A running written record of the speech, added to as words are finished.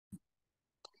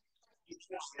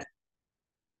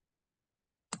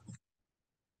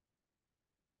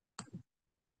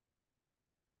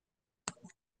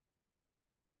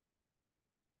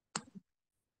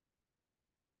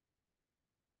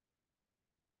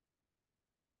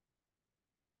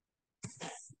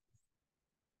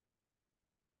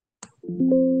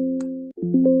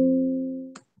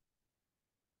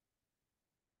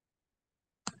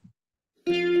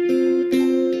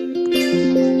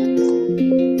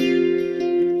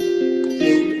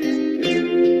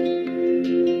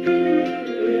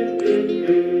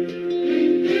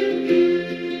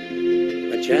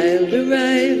child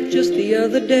arrived just the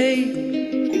other day.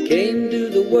 He came to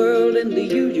the world in the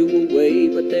usual way,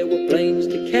 but there were planes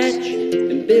to catch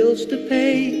and bills to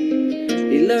pay.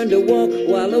 He learned to walk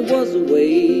while I was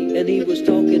away, and he was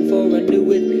talking for I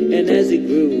knew it. And as he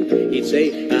grew, he'd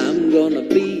say, I'm gonna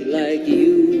be like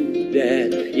you,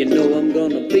 Dad. You know I'm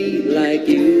gonna be like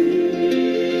you.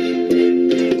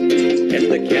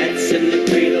 And the cat's in the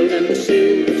cradle and the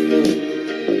silver spoon,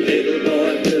 little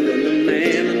boy blue and the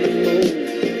man on the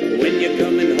phone. When you're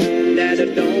coming home, Dad, I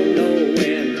don't know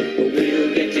when, but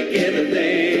we'll get together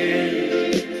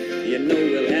then. You know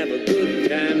we'll have a good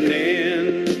time then.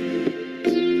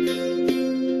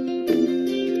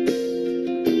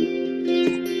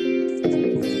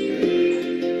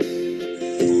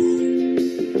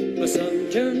 My son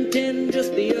turned 10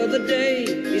 just the other day.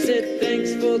 He said,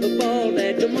 thanks for the ball,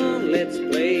 Dad, come on, let's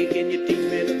play. Can you teach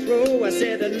me to throw? I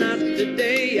said, not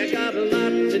today, I got a lot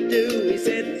to do. He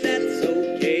said, that's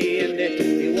okay, and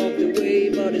he walked away,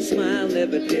 but his smile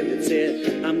never dimmed.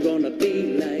 Said, I'm gonna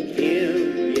be like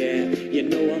him, yeah, you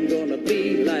know I'm gonna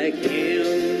be like him.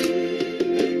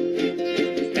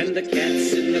 And the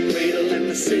cat's in the cradle and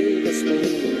the silver spoon,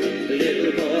 the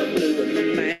little boy blue and the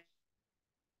man.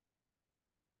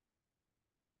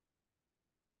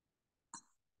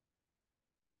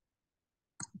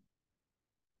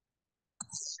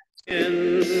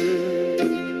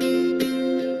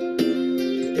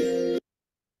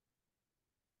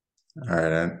 All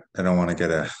right, I don't want to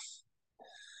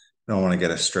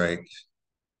get a strike.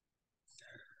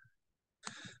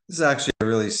 This is actually a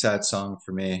really sad song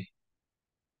for me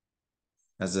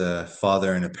as a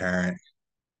father and a parent.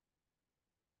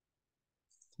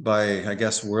 By, I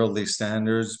guess, worldly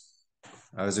standards,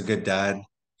 I was a good dad. I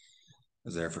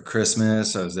was there for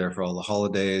Christmas. I was there for all the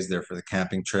holidays, there for the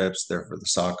camping trips, there for the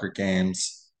soccer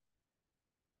games.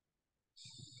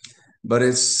 But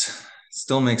it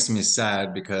still makes me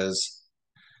sad because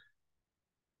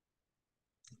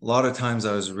a lot of times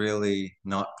I was really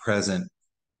not present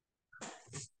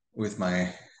with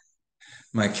my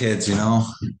kids,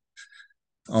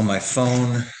 on my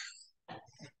phone,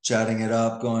 chatting it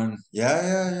up, going,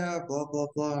 yeah, blah, blah,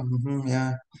 blah,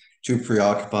 yeah. Too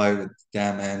preoccupied with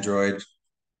damn Android.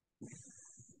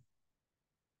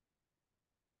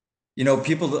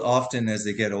 People often, as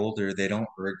they get older, they don't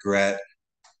regret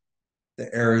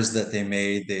the errors that they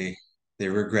made. They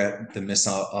regret the missed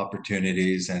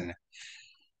opportunities, and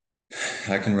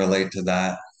I can relate to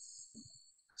that.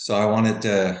 So I wanted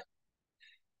to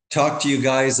talk to you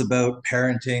guys about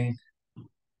parenting.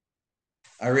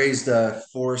 I raised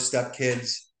four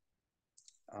stepkids.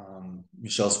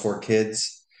 Michelle's four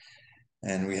kids,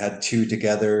 and we had two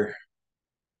together.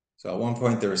 So at one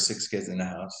point there were six kids in the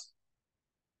house.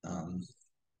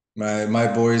 My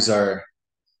boys are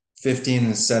 15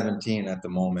 and 17 at the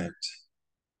moment.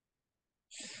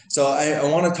 So I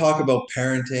want to talk about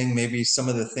parenting, maybe some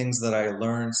of the things that I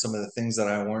learned, some of the things that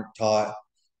I weren't taught,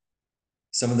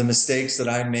 some of the mistakes that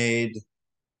I made,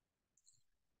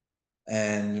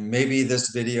 and maybe this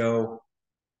video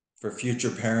for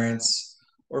future parents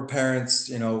or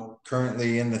parents,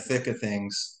 currently in the thick of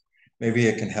things, maybe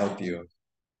it can help you.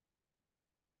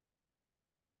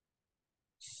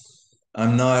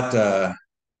 I'm not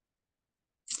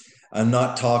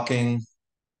talking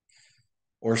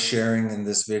or sharing in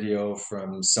this video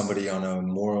from somebody on a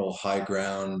moral high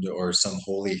ground or some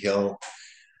holy hill.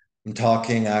 I'm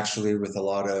talking actually with a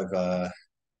lot of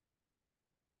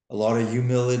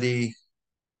humility,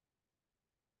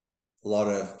 a lot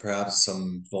of perhaps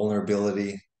some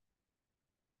vulnerability.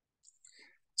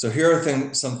 So here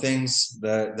are some things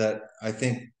that I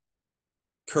think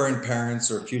current parents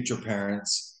or future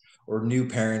parents or new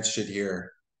parents should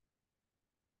hear.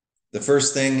 The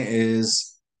first thing is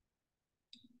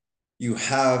you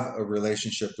have a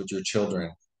relationship with your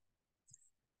children,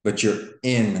 but you're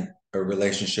in a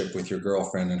relationship with your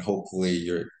girlfriend and hopefully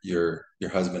your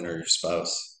husband or your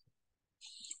spouse.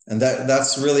 And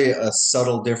that's really a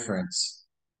subtle difference.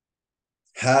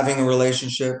 Having a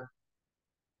relationship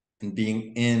and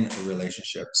being in a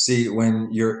relationship. See, when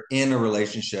you're in a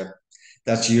relationship,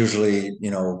 That's usually,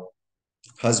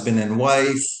 husband and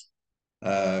wife,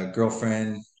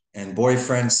 girlfriend and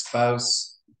boyfriend,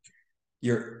 spouse.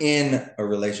 You're in a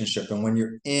relationship. And when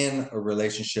you're in a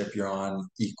relationship, you're on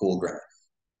equal ground,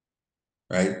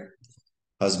 right?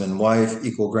 Husband, wife,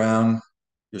 equal ground,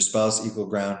 your spouse, equal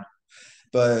ground.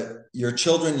 But your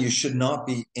children, you should not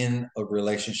be in a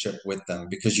relationship with them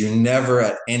because you never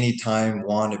at any time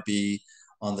want to be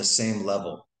on the same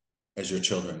level as your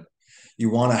children.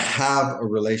 You want to have a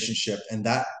relationship, and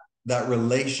that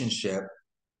relationship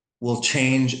will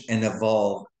change and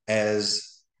evolve as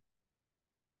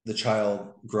the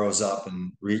child grows up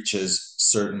and reaches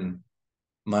certain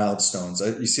milestones.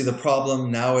 You see, the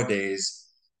problem nowadays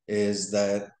is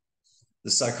that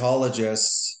the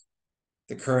psychologists,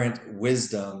 the current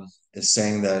wisdom is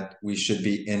saying that we should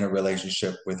be in a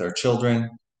relationship with our children.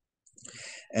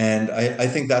 And I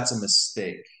think that's a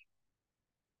mistake.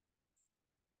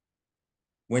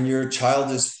 When your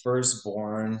child is first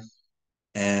born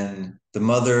and the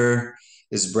mother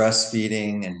is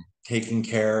breastfeeding and taking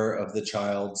care of the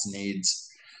child's needs,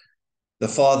 the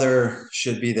father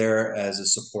should be there as a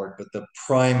support, but the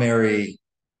primary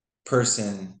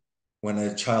person when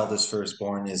a child is first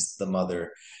born is the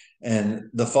mother. And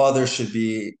the father should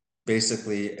be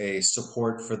basically a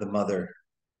support for the mother.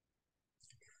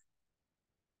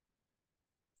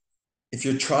 If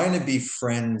you're trying to be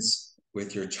friends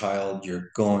with your child,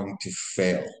 you're going to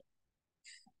fail.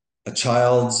 A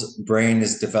child's brain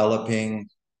is developing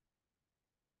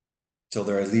till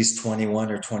they're at least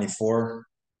 21 or 24.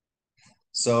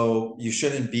 So you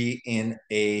shouldn't be in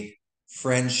a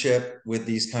friendship with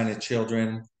these kind of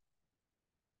children.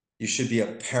 You should be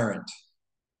a parent.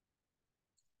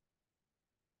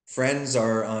 Friends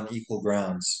are on equal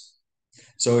grounds.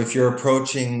 So if you're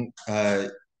approaching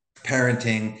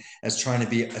parenting as trying to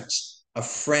be a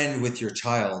friend with your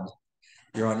child,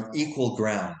 you're on equal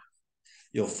ground.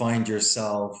 You'll find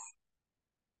yourself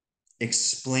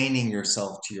explaining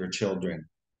yourself to your children,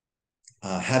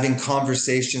 having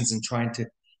conversations and trying to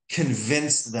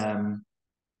convince them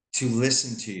to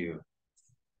listen to you.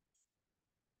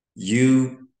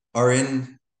 You are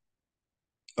in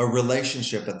a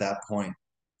relationship at that point.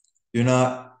 You're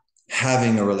not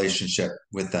having a relationship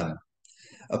with them.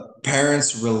 A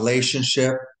parent's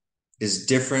relationship is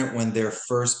different when they're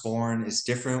firstborn, is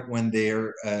different when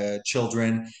they're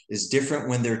children, is different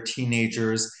when they're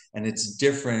teenagers, and it's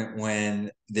different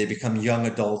when they become young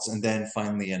adults and then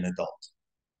finally an adult.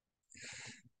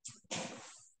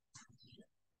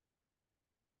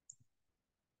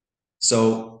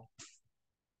 So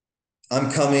I'm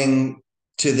coming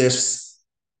to this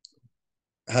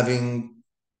having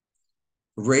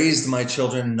raised my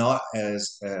children not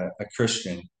as a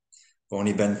Christian. I've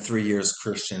only been 3 years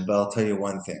Christian, but I'll tell you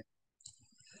one thing.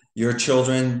 Your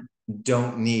children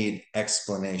don't need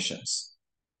explanations.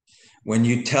 When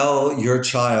you tell your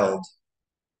child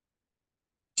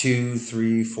 2,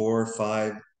 3, 4,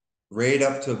 5, right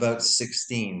up to about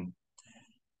 16,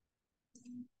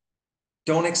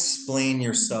 don't explain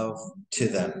yourself to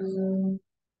them.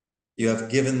 You have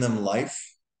given them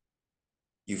life.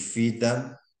 You feed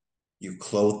them. You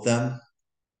clothe them.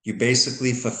 You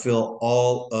basically fulfill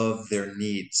all of their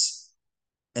needs.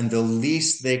 And the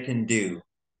least they can do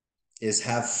is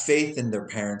have faith in their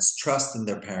parents, trust in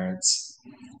their parents.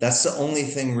 That's the only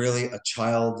thing really a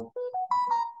child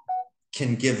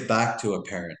can give back to a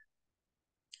parent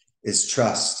is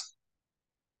trust.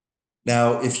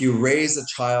 Now, if you raise a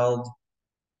child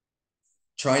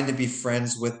trying to be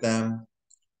friends with them,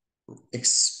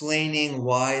 explaining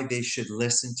why they should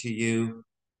listen to you,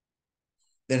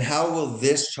 then how will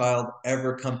this child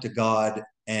ever come to God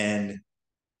and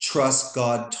trust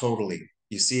God totally?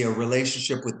 You see, a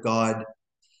relationship with God,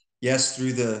 yes,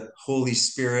 through the Holy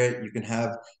Spirit, you can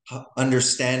have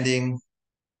understanding.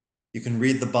 You can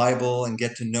read the Bible and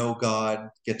get to know God,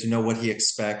 get to know what he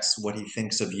expects, what he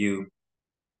thinks of you.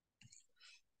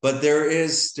 But there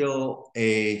is still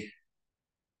a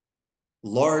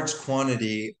large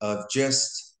quantity of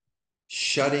just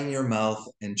shutting your mouth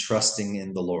and trusting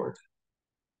in the Lord.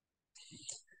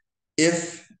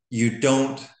 If you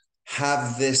don't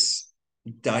have this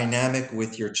dynamic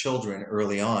with your children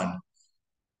early on,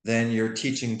 then you're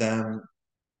teaching them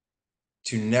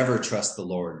to never trust the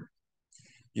Lord.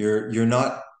 You're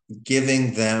not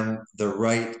giving them the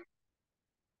right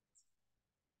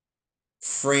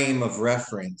frame of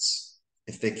reference.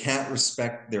 If they can't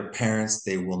respect their parents,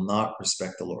 they will not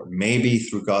respect the Lord. Maybe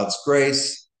through God's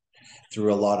grace,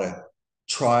 through a lot of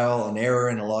trial and error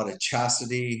and a lot of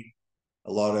chastity,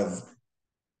 a lot of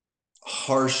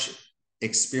harsh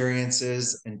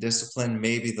experiences and discipline,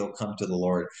 maybe they'll come to the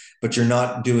Lord, but you're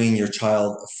not doing your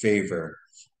child a favor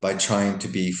by trying to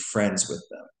be friends with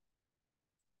them.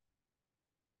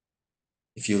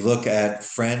 If you look at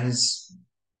friends,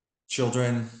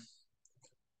 children,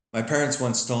 my parents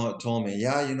once told me,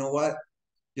 yeah, you know what?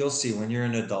 You'll see when you're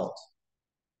an adult.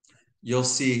 You'll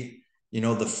see,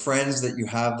 the friends that you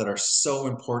have that are so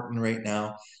important right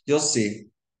now, you'll see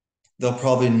they'll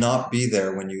probably not be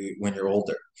there when you're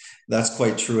older. That's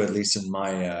quite true, at least in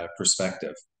my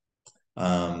perspective.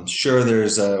 Sure,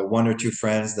 there's one or two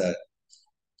friends that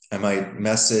I might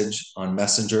message on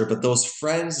Messenger, but those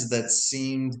friends that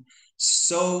seemed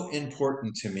so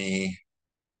important to me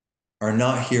are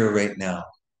not here right now.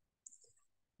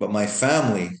 But my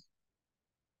family,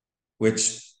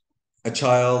 which a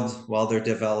child, while they're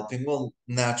developing, will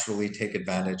naturally take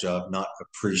advantage of, not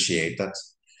appreciate.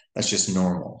 That's just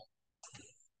normal.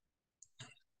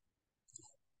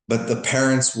 But the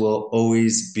parents will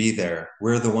always be there.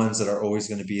 We're the ones that are always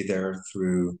going to be there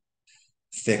through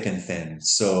thick and thin.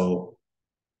 So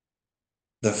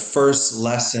the first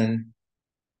lesson,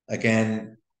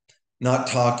 again, not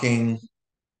talking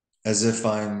as if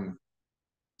I'm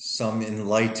some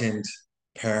enlightened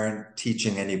parent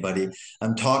teaching anybody.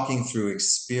 I'm talking through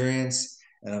experience,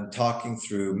 and I'm talking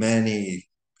through many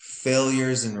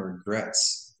failures and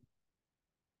regrets.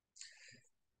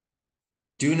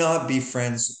 Do not be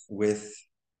friends with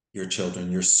your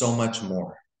children. You're so much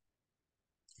more.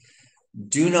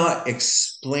 Do not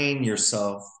explain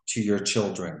yourself to your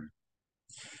children.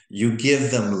 You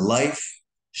give them life,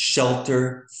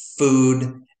 shelter,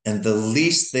 food, and the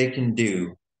least they can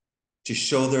do to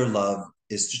show their love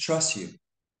is to trust you.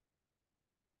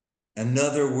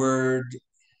 Another word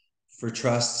for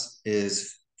trust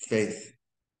is faith.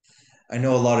 I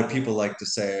know a lot of people like to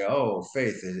say, oh,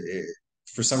 faith.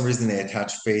 For some reason, they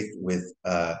attach faith with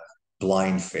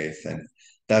blind faith, and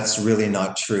that's really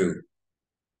not true.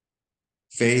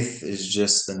 Faith is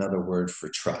just another word for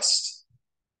trust.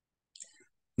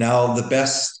 Now, the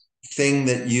best thing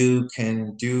that you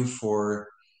can do for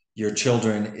your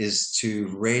children is to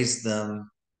raise them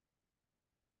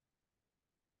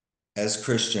as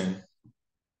Christian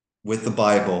with the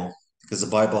Bible, because the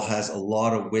Bible has a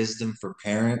lot of wisdom for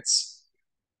parents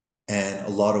and a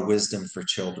lot of wisdom for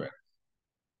children.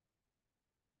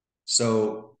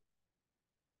 So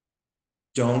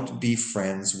don't be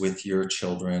friends with your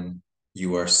children.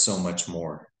 You are so much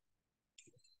more.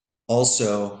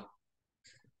 Also,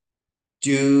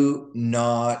 do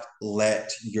not let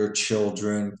your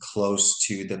children close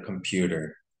to the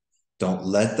computer. Don't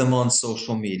let them on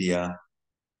social media.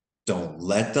 Don't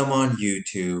let them on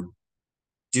YouTube.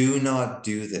 Do not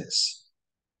do this.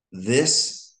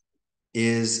 This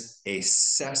is a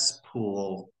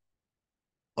cesspool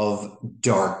of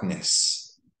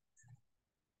darkness.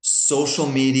 Social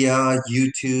media,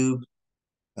 YouTube,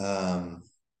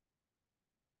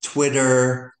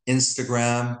 Twitter,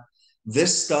 Instagram,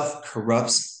 this stuff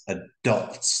corrupts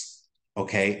adults.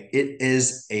 Okay, it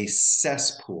is a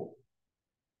cesspool.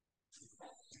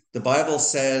 The Bible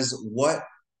says what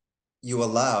you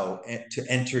allow to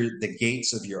enter the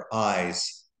gates of your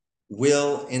eyes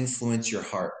will influence your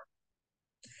heart.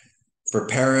 For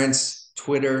parents,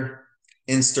 Twitter,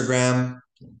 Instagram,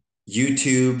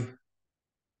 YouTube,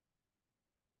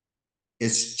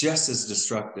 it's just as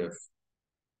destructive.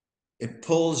 It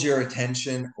pulls your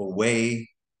attention away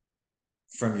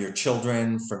from your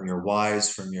children, from your wives,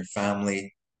 from your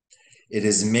family. It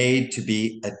is made to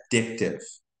be addictive.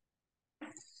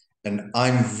 And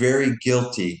I'm very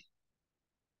guilty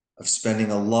of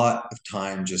spending a lot of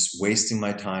time just wasting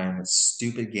my time with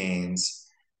stupid games,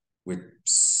 with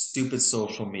stupid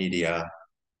social media,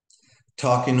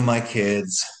 talking to my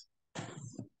kids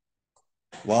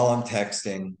while I'm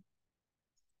texting.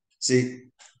 See,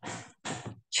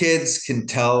 kids can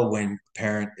tell when a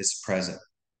parent is present.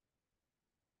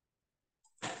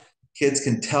 Kids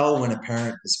can tell when a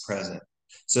parent is present.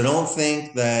 So don't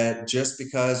think that just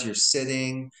because you're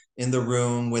sitting in the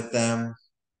room with them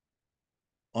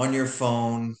on your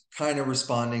phone, kind of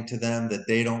responding to them, that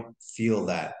they don't feel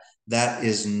that. That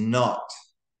is not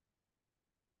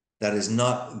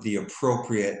the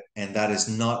appropriate, and that is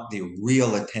not the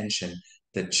real attention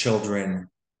that children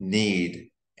need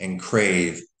and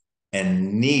crave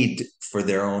and need for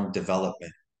their own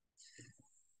development.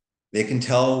 They can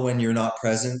tell when you're not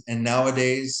present. And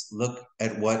nowadays, look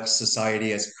at what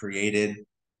society has created.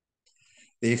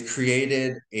 They've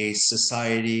created a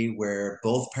society where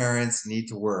both parents need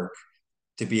to work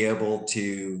to be able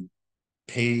to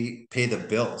pay the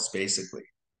bills, basically.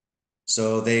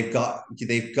 So they've got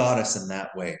us in that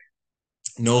way.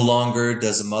 No longer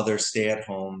does a mother stay at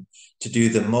home to do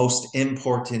the most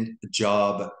important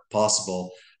job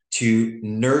possible, to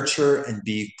nurture and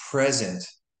be present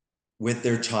with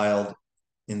their child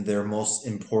in their most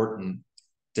important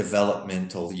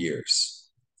developmental years.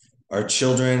 Our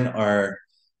children are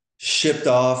shipped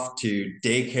off to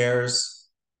daycares.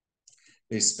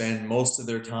 They spend most of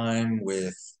their time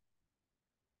with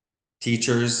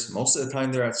teachers. Most of the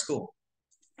time they're at school.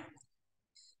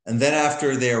 And then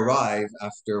after they arrive,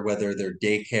 after whether they're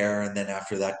daycare, and then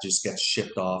after that just gets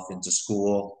shipped off into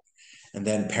school, and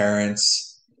then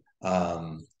parents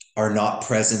are not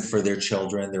present for their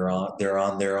children. They're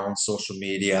on their own social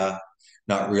media,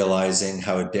 not realizing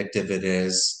how addictive it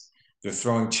is. They're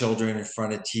throwing children in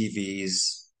front of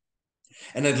TVs.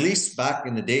 And at least back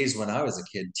in the days when I was a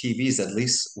kid, TVs at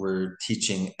least were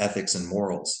teaching ethics and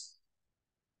morals.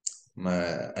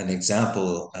 An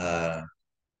example,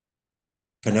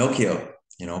 Pinocchio,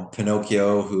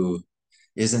 Pinocchio, who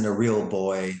isn't a real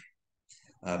boy,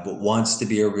 but wants to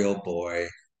be a real boy.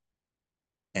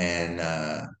 And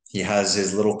he has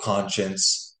his little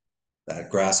conscience, that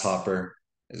grasshopper,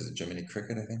 is it Jiminy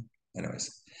Cricket, I think?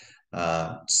 Anyways,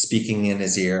 speaking in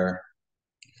his ear,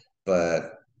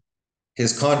 but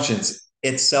his conscience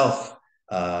itself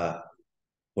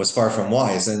was far from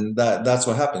wise. And that's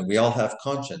what happened. We all have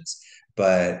conscience,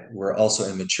 but we're also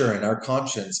immature, and our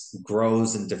conscience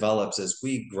grows and develops as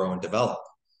we grow and develop.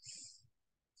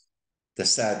 The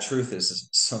sad truth is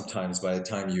sometimes by the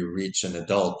time you reach an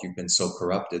adult, you've been so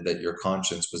corrupted that your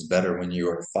conscience was better when you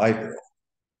were a 5-year-old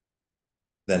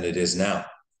than it is now.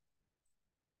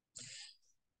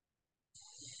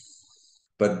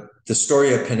 But the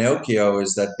story of Pinocchio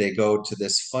is that they go to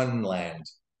this fun land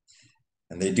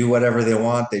and they do whatever they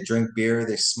want. They drink beer,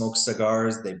 they smoke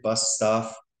cigars, they bust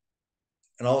stuff.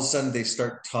 And all of a sudden they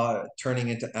start turning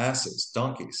into asses,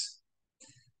 donkeys.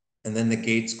 And then the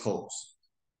gates close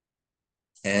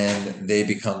and they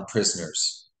become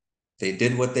prisoners. They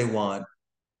did what they want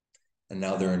and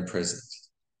now they're in prison.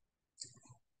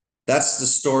 That's the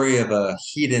story of a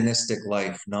hedonistic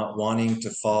life, not wanting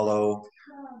to follow.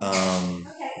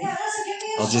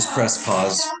 I'll just press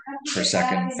pause for a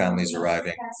second. Family's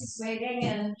arriving. Waiting,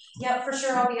 and yep, for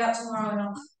sure, I'll be out tomorrow and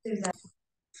I'll do that.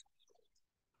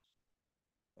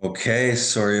 Okay,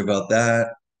 sorry about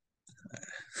that.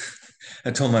 I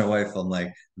told my wife, I'm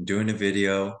like, I'm doing a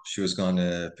video. She was going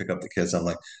to pick up the kids. I'm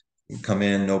like, come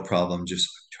in, no problem. Just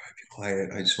try to be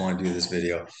quiet. I just want to do this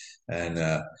video.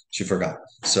 And she forgot.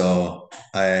 So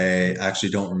I actually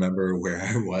don't remember where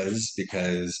I was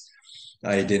because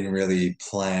I didn't really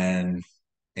plan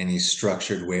any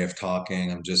structured way of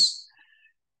talking. I'm just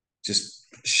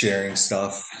sharing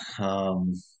stuff.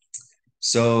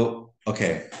 So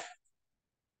okay.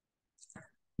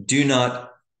 Do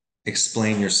not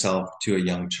explain yourself to a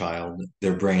young child.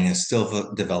 Their brain is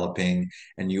still developing,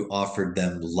 and you offered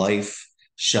them life,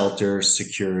 shelter,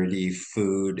 security,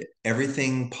 food,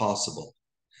 everything possible.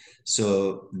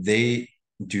 So they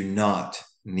do not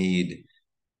need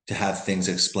to have things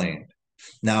explained.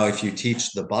 Now, if you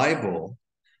teach the Bible,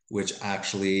 which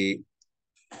actually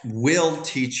will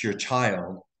teach your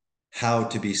child how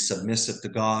to be submissive to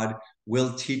God,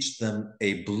 will teach them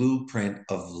a blueprint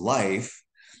of life,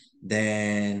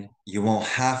 then you won't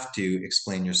have to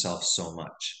explain yourself so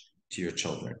much to your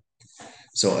children.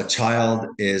 So a child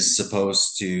is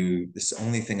supposed to, this is the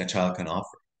only thing a child can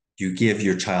offer. You give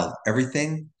your child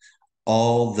everything,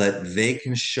 all that they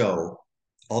can show,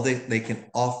 all they can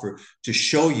offer to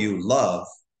show you love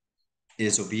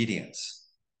is obedience.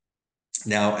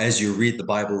 Now, as you read the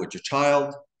Bible with your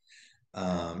child,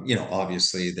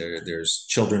 obviously there's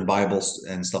children Bibles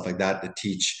and stuff like that that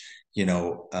teach,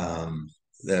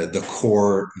 the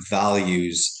core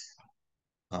values,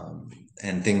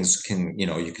 and things can,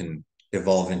 you can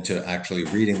evolve into actually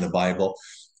reading the Bible.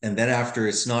 And then after,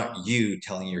 it's not you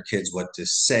telling your kids what to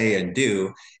say and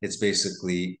do, it's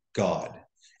basically God.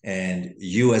 And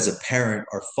you as a parent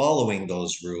are following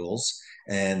those rules,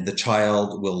 and the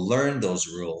child will learn those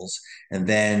rules. And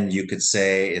then you could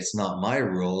say, it's not my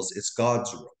rules, it's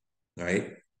God's rule,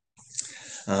 right?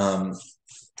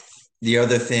 The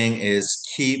other thing is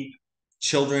keep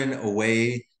children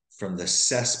away from the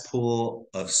cesspool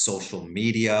of social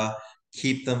media,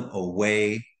 keep them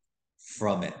away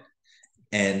from it.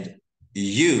 And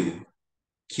you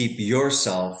keep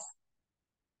yourself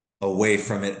away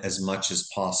from it as much as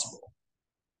possible.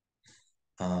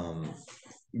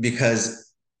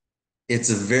 Because it's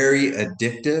very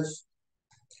addictive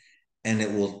and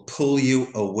it will pull you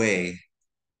away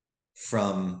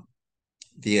from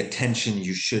the attention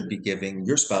you should be giving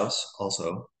your spouse,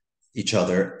 also each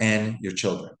other, and your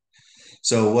children.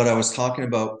 So what I was talking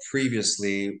about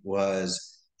previously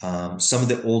was some of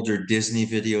the older Disney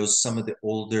videos, some of the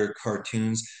older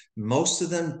cartoons. Most of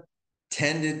them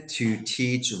tended to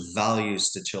teach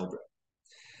values to children.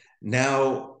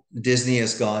 Now Disney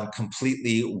has gone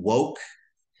completely woke.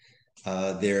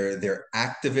 They're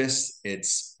activists.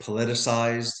 It's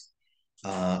politicized.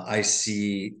 I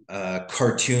see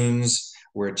cartoons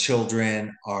where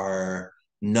children are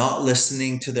not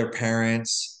listening to their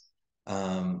parents.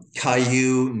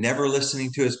 Caillou never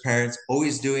listening to his parents,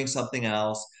 always doing something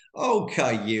else. Oh,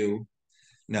 Caillou.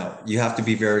 No, you have to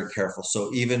be very careful.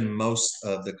 So even most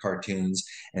of the cartoons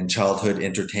and childhood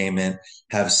entertainment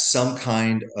have some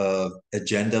kind of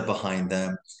agenda behind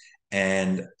them,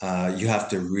 and you have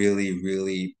to really,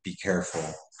 really be careful.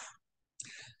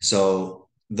 So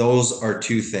those are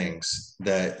two things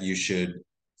that you should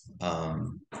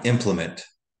implement,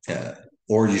 uh,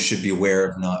 or you should be aware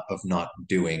of not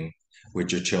doing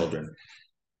with your children.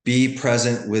 Be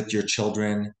present with your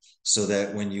children so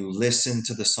that when you listen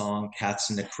to the song "Cats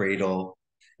in the Cradle"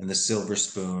 and "The Silver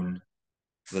Spoon,"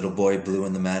 "Little Boy Blue"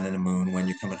 and "The Man in the Moon," when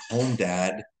you're coming home,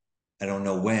 Dad, I don't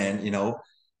know when,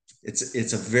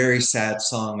 it's a very sad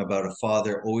song about a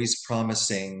father always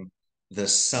promising the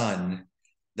son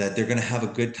that they're going to have a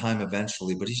good time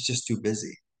eventually, but he's just too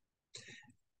busy.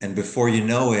 And before you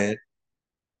know it,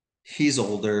 he's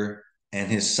older and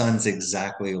his son's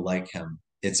exactly like him.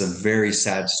 It's a very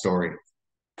sad story.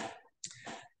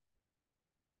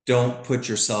 Don't put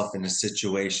yourself in a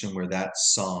situation where that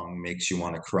song makes you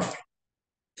want to cry.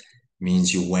 It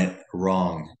means you went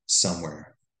wrong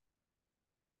somewhere.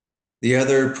 The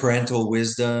other parental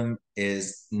wisdom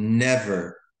is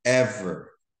never,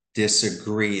 ever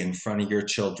disagree in front of your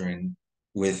children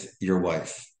with your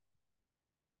wife.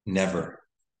 Never.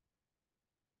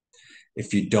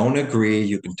 If you don't agree,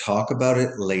 you can talk about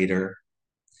it later,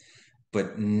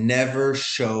 but never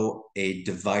show a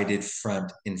divided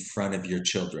front in front of your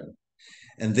children.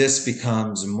 And this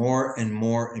becomes more and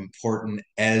more important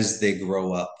as they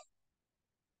grow up.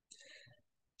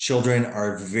 Children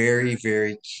are very,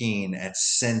 very keen at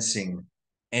sensing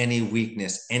any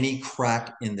weakness, any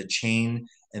crack in the chain,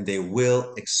 and they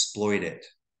will exploit it.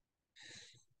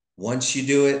 Once you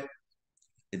do it,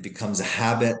 it becomes a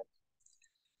habit.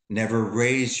 Never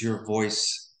raise your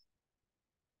voice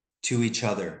to each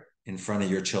other in front of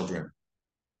your children.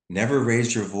 Never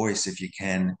raise your voice if you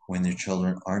can when your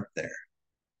children aren't there.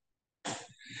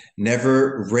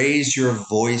 Never raise your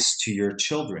voice to your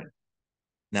children.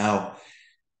 Now,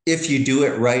 if you do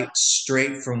it right,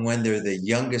 straight from when they're the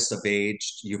youngest of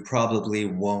age, you probably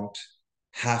won't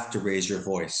have to raise your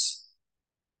voice.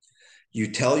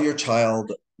 You tell your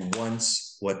child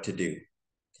once what to do.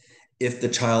 If the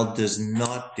child does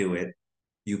not do it,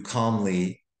 you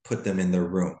calmly put them in their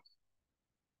room.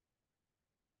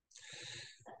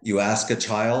 You ask a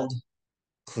child,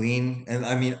 clean, and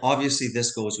I mean, obviously,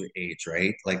 this goes with age,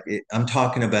 right? I'm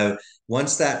talking about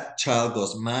once that child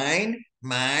goes, mine,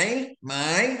 mine,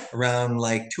 mine, around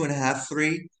like 2.5,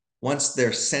 3, once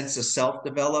their sense of self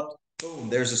developed, boom,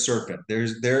 there's a serpent.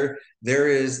 There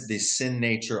is the sin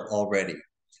nature already.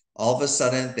 All of a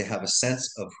sudden, they have a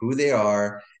sense of who they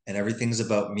are, and everything's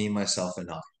about me, myself, and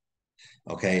I.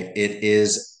 Okay. It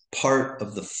is part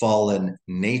of the fallen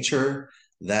nature.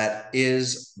 That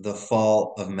is the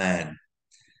fall of man.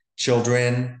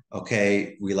 Children,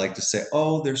 okay, we like to say,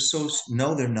 oh, they're so,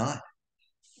 no, they're not.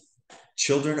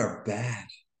 Children are bad.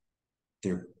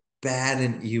 They're bad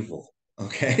and evil.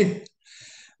 Okay.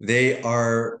 They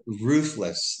are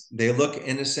ruthless. They look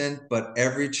innocent, but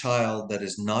every child that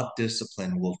is not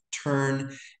disciplined will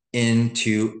turn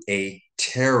into a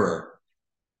terror.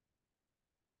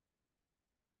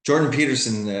 Jordan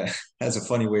Peterson has a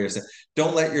funny way of saying,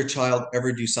 don't let your child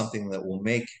ever do something that will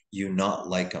make you not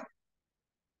like them.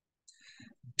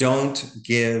 Don't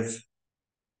give,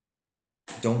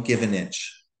 don't give an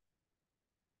inch.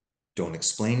 Don't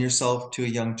explain yourself to a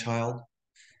young child.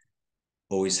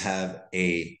 Always have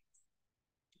a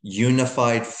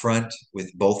unified front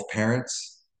with both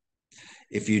parents.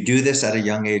 If you do this at a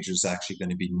young age, there's actually going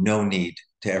to be no need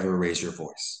to ever raise your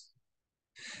voice.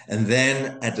 And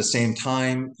then at the same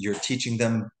time, you're teaching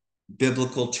them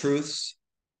biblical truths.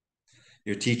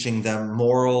 You're teaching them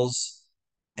morals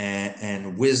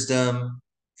and wisdom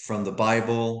from the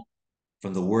Bible,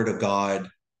 from the Word of God.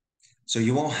 So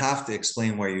you won't have to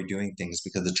explain why you're doing things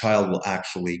because the child will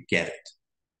actually get it.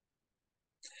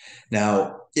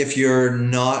 Now, if you're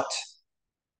not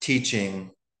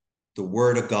teaching the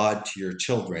Word of God to your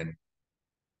children,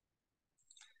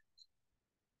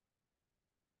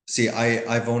 see,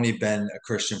 I've only been a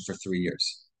Christian for 3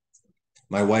 years.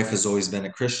 My wife has always been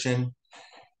a Christian.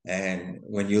 And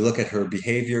when you look at her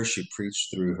behavior, she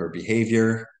preached through her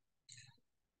behavior.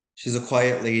 She's a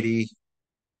quiet lady.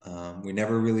 We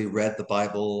never really read the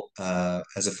Bible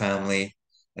as a family,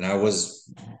 and I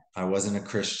wasn't a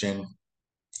Christian.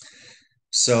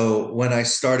 So when I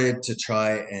started to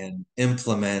try and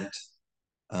implement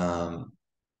um,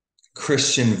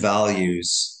 Christian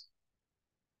values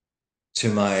to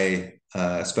my,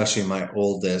 especially my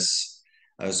oldest,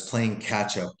 I was playing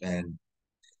catch up, and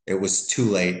it was too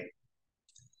late.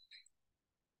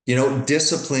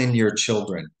 Discipline your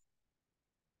children.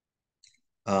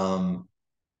 Um,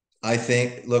 I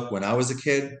think, look, when I was a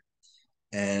kid,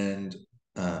 and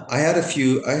I had a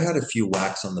few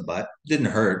whacks on the butt. Didn't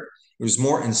hurt. It was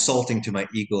more insulting to my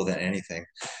ego than anything.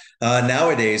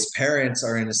 Nowadays, parents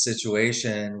are in a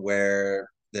situation where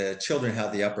the children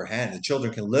have the upper hand. The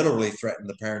children can literally threaten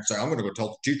the parents, say, "I'm going to go tell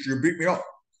the teacher you beat me up."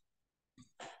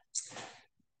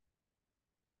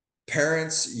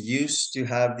 Parents used to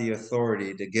have the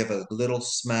authority to give a little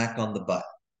smack on the butt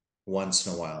once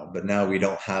in a while, but now we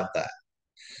don't have that.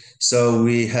 So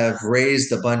we have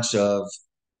raised a bunch of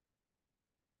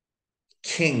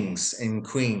kings and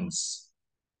queens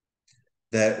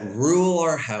that rule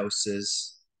our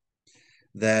houses,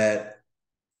 that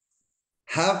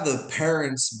have the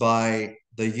parents by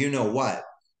the you know what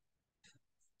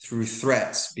through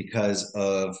threats because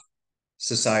of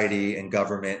society and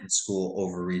government and school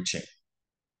overreaching.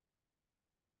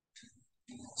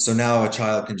 So now a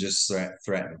child can just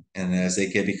threaten, and as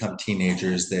become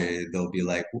teenagers, they'll be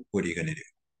like, "What are you going to do?"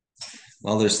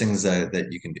 Well, there's things that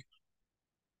you can do.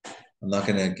 I'm not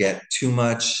going to get too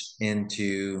much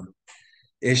into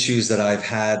issues that I've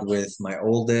had with my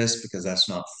oldest because that's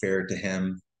not fair to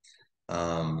him.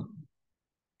 Um,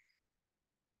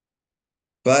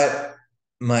 but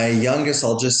my youngest,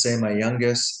 I'll just say my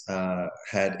youngest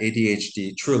had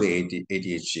ADHD, truly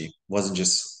ADHD, wasn't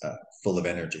just full of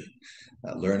energy,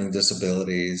 learning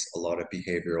disabilities, a lot of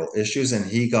behavioral issues, and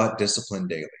he got disciplined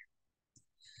daily.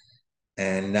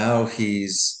 And now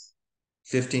he's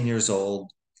 15 years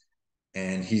old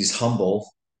and he's humble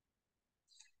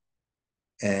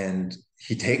and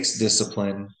he takes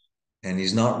discipline and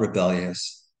he's not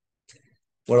rebellious.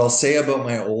 What I'll say about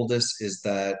my oldest is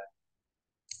that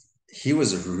he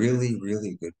was a really,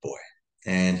 really good boy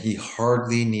and he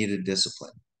hardly needed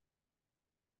discipline.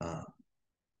 Uh,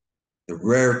 the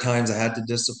rare times I had to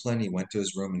discipline, he went to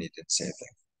his room and he didn't say a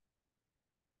thing.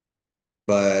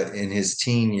 But in his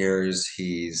teen years,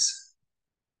 he's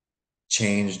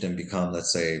changed and become,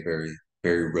 let's say, very,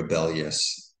 very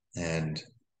rebellious. And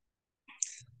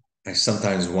I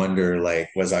sometimes wonder, like,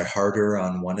 was I harder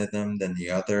on one of them than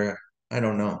the other? I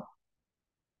don't know.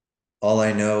 All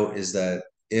I know is that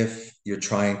if you're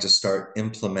trying to start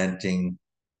implementing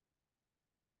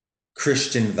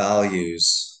Christian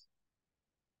values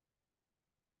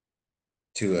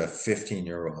to a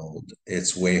 15-year-old,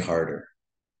 it's way harder.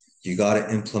 You got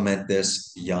to implement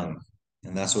this young.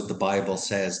 And that's what the Bible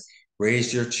says.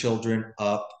 Raise your children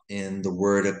up in the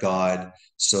word of God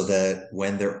so that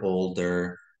when they're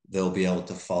older, they'll be able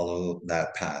to follow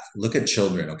that path. Look at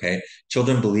children, okay?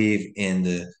 Children believe in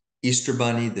the Easter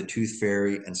Bunny, the Tooth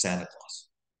Fairy, and Santa Claus.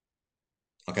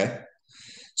 Okay?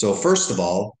 So, first of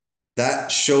all,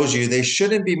 that shows you they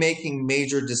shouldn't be making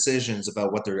major decisions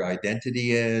about what their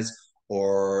identity is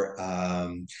or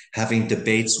having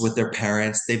debates with their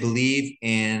parents. They believe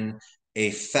in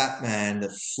a fat man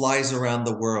that flies around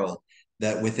the world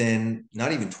that within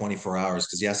not even 24 hours,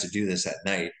 because he has to do this at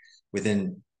night,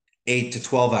 within 8 to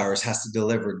 12 hours has to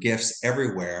deliver gifts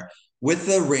everywhere with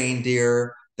a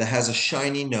reindeer that has a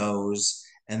shiny nose.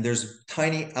 And there's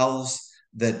tiny elves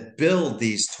that build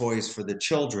these toys for the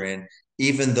children,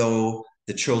 even though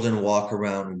the children walk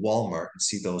around Walmart and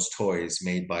see those toys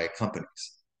made by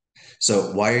companies.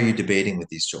 So why are you debating with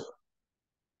these children?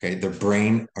 Okay, their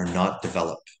brain are not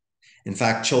developed. In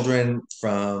fact, children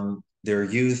from their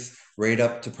youth right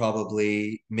up to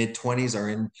probably mid 20s are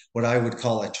in what I would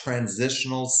call a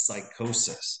transitional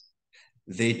psychosis.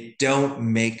 They don't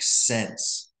make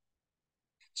sense.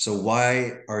 So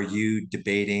why are you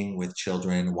debating with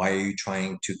children? Why are you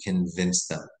trying to convince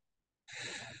them?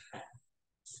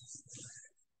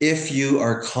 If you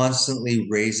are constantly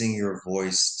raising your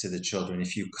voice to the children,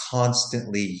 if you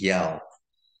constantly yell,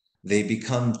 they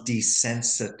become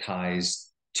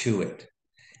desensitized to it.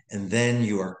 And then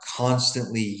you are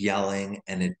constantly yelling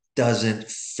and it doesn't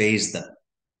phase them.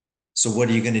 So what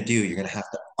are you going to do? You're going to have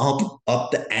to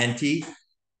up the ante,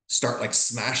 start like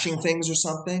smashing things or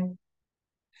something.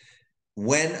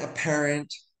 When a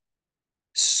parent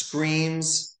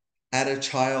screams at a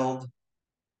child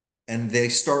and they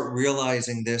start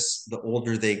realizing this the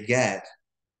older they get,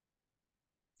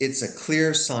 it's a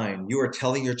clear sign. You are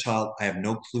telling your child, I have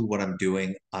no clue what I'm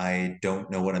doing. I don't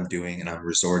know what I'm doing, and I'm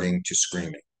resorting to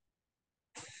screaming.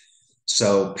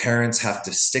 So parents have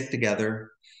to stick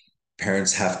together.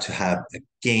 Parents have to have a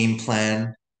game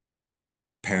plan.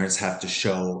 Parents have to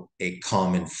show a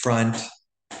common front.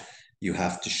 You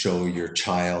have to show your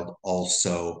child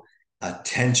also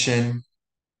attention.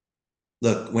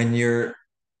 Look, when you're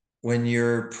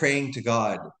praying to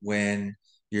God, when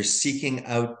you're seeking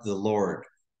out the Lord,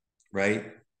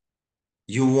 right?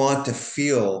 You want to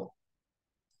feel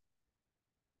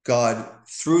God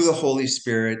through the Holy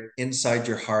Spirit inside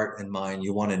your heart and mind.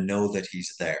 You want to know that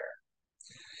He's there.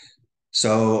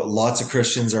 So lots of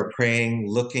Christians are praying,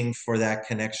 looking for that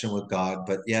connection with God,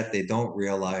 but yet they don't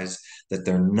realize that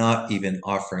they're not even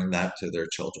offering that to their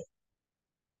children.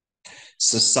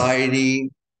 Society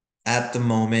at the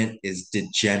moment is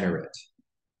degenerate.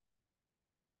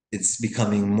 It's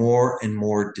becoming more and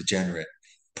more degenerate.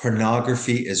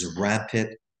 Pornography is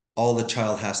rampant. All the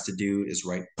child has to do is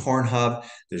write Pornhub.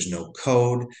 There's no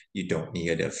code. You don't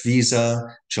need a visa.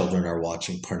 Children are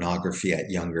watching pornography at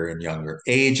younger and younger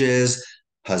ages.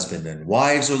 Husband and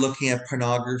wives are looking at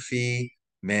pornography.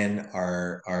 Men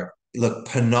are look,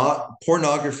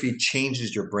 pornography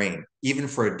changes your brain, even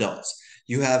for adults.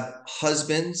 You have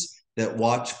husbands that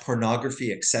watch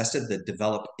pornography excessive that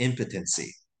develop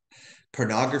impotency.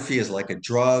 Pornography is like a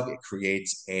drug. It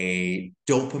creates a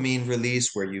dopamine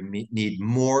release where you need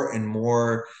more and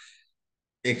more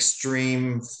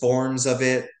extreme forms of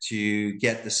it to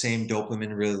get the same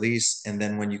dopamine release. And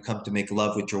then when you come to make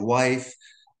love with your wife,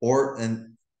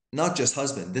 and not just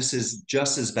husband, this is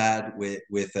just as bad with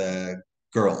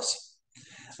girls,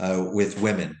 with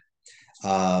women.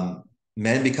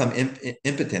 Men become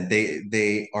impotent.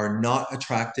 They are not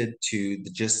attracted to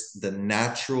just the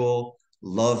natural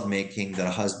love making that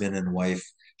a husband and wife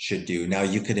should do. Now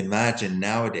you could imagine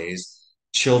nowadays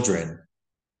children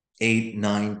 8,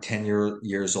 9, 10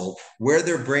 years old, where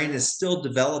their brain is still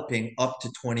developing up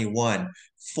to 21,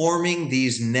 forming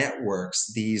these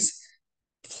networks, because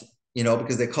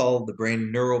they call the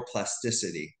brain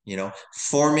neuroplasticity,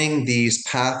 forming these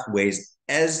pathways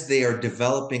as they are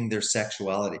developing their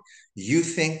sexuality. You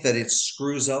think that it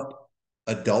screws up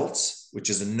adults,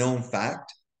 which is a known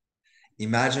fact.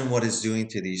 Imagine what it's doing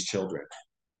to these children.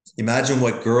 Imagine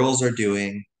what girls are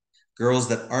doing, girls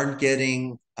that aren't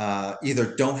getting,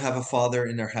 either don't have a father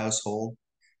in their household,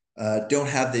 don't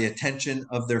have the attention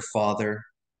of their father,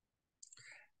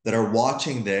 that are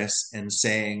watching this and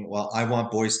saying, well, I want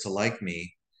boys to like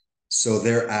me. So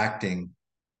they're acting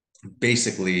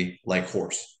basically like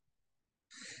horse.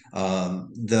 That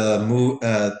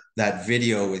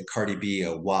video with Cardi B,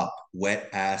 a WAP, wet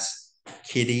ass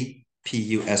kitty,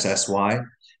 Pussy,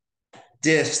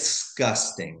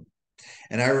 disgusting.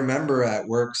 And I remember at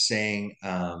work saying,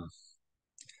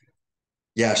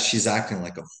 yeah, she's acting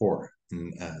like a whore.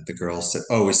 And the girl said,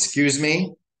 oh, excuse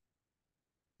me.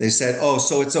 They said, oh,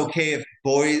 so it's okay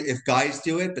if guys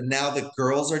do it, but now the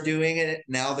girls are doing it.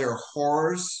 Now they're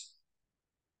whores.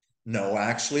 No,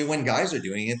 actually, when guys are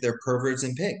doing it, they're perverts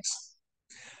and pigs.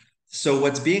 So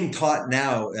what's being taught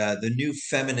now, the new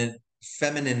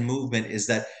feminine movement, is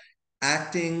that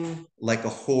acting like a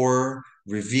whore,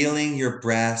 revealing your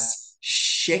breasts,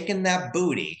 shaking that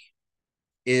booty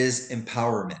is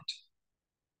empowerment.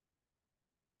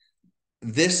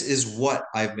 This is what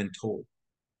I've been told.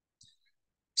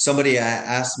 Somebody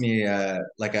asked me, I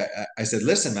said,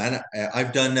 listen, man,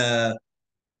 I've done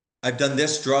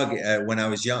this drug when I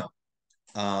was young.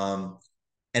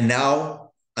 And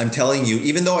now I'm telling you,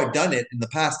 even though I've done it in the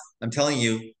past, I'm telling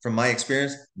you from my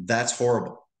experience, that's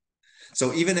horrible.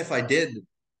 So even if I did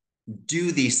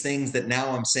do these things that now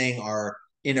I'm saying are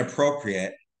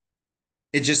inappropriate,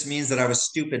 it just means that I was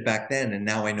stupid back then and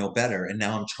now I know better. And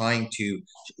now I'm trying to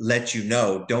let you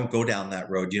know, don't go down that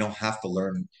road. You don't have to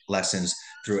learn lessons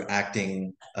through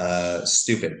acting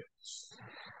stupid.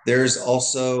 There's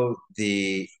also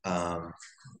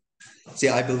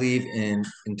I believe in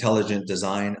intelligent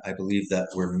design. I believe that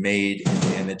we're made in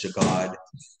the image of God.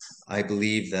 I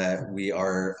believe that we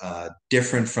are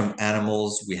different from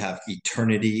animals. We have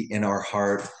eternity in our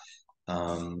heart.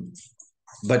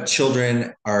 But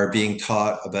children are being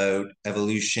taught about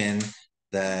evolution,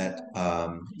 that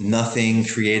nothing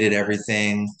created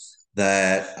everything,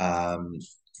 that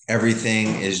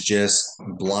everything is just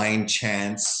blind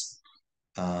chance,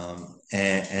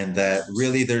 and that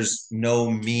really there's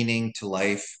no meaning to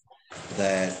life,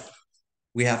 that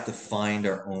we have to find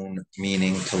our own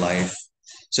meaning to life.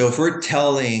 So if we're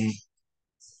telling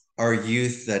our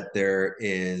youth that there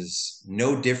is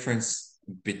no difference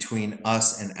between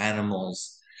us and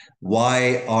animals,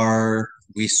 why are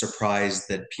we surprised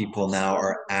that people now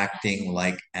are acting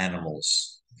like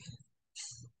animals.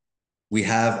 We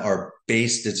have our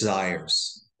base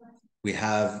desires. We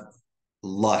have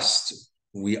lust.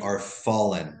 We are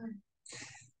fallen.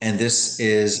 And this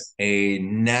is a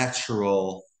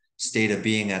natural state of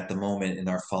being at the moment in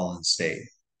our fallen state.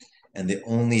 And the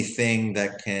only thing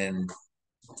that can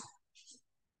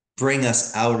bring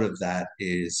us out of that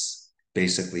is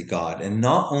basically God. And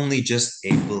not only just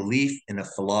a belief in a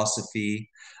philosophy,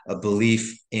 a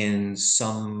belief in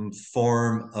some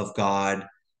form of God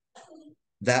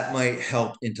that might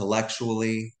help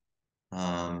intellectually.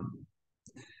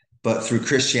 But through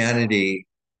Christianity,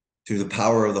 through the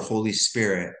power of the Holy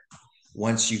Spirit,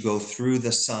 once you go through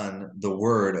the Son, the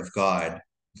Word of God,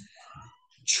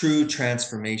 true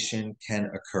transformation can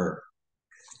occur.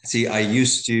 See,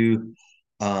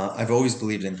 I've always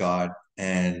believed in God,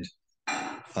 and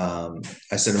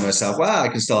I said to myself, "Wow, I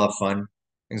can still have fun.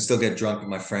 I can still get drunk with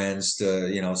my friends,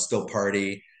 still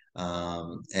party,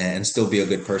 and still be a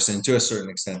good person." To a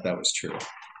certain extent, that was true,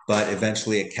 but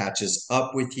eventually it catches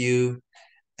up with you,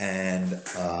 and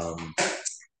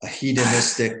a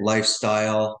hedonistic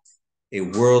lifestyle, a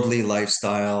worldly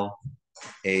lifestyle,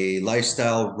 a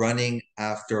lifestyle running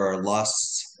after our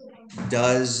lusts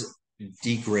does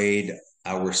degrade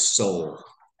our soul.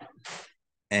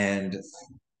 And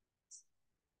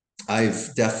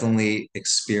I've definitely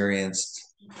experienced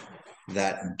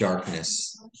that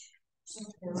darkness.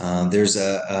 There's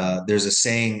a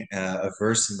saying, a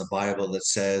verse in the Bible that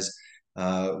says,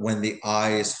 when the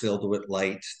eye is filled with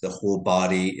light, the whole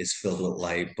body is filled with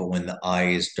light. But when the eye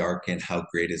is darkened, how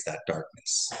great is that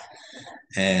darkness?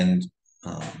 And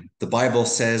the Bible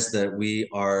says that we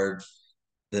are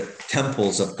the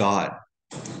temples of God.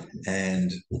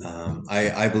 And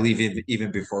I believe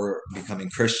even before becoming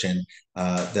Christian,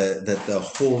 that the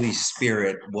Holy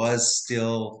Spirit was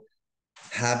still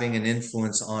having an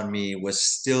influence on me, was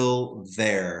still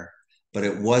there. But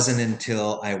it wasn't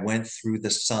until I went through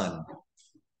the Son,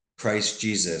 Christ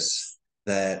Jesus,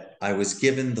 that I was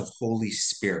given the Holy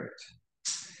Spirit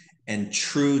and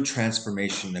true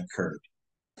transformation occurred.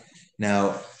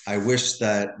 Now, I wish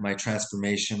that my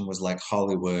transformation was like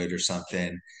Hollywood or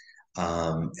something,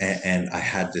 and I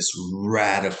had this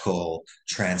radical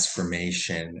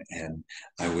transformation, and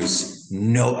I was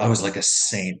like a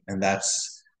saint, and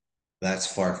that's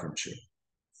far from true.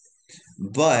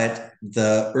 But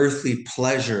the earthly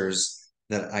pleasures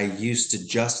that I used to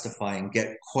justify and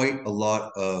get quite a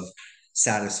lot of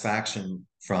satisfaction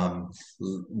from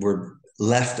were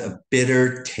left a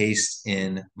bitter taste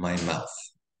in my mouth.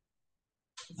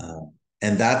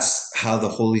 And that's how the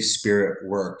Holy Spirit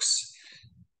works.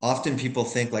 Often people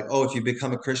think like, oh, if you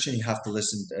become a Christian, you have to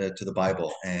listen to the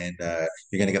Bible, and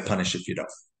you're going to get punished if you don't.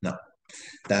 No,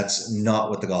 that's not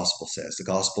what the gospel says. The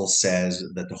gospel says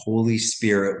that the Holy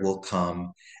Spirit will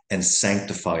come and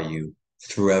sanctify you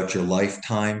throughout your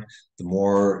lifetime. The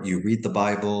more you read the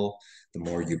Bible, the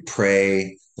more you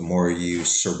pray, the more you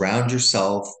surround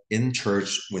yourself in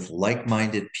church with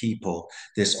like-minded people,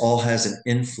 this all has an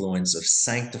influence of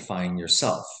sanctifying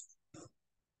yourself.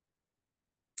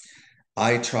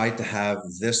 I tried to have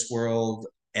this world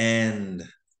and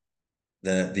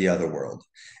the other world,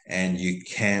 and you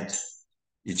can't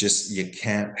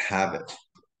have it.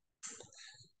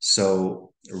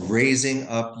 So raising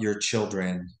up your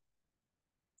children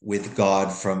with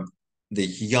God from the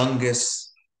youngest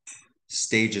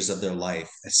stages of their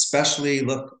life, especially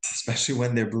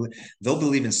when they'll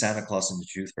believe in Santa Claus and the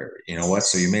Tooth Fairy. You know what?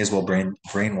 So you may as well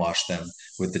brainwash them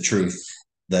with the truth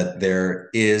that there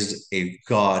is a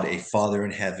God, a Father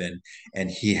in heaven, and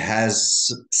he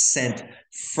has sent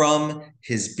from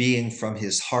his being, from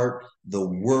his heart, the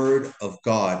Word of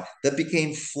God that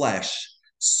became flesh.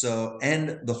 So,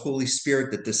 and the Holy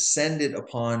Spirit that descended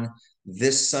upon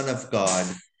this Son of God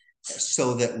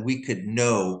so that we could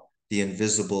know the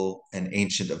invisible and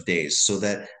ancient of days, so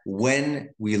that when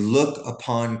we look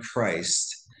upon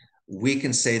Christ, we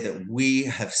can say that we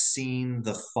have seen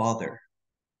the Father.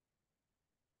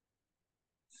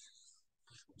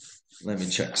 Let me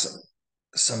check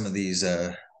some of these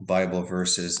Bible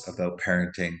verses about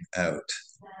parenting out.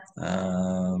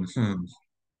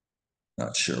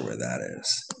 Not sure where that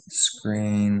is.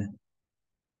 Screen.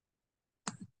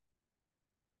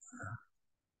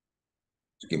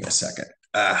 Give me a second.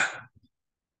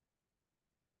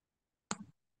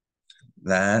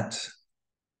 That.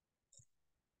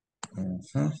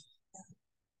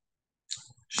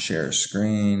 Share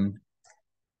screen.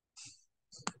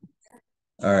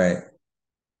 All right.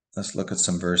 Let's look at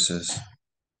some verses.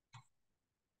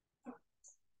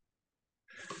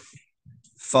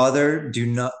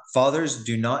 Fathers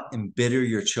do not embitter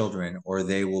your children or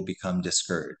they will become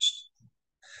discouraged.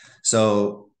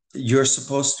 So you're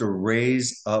supposed to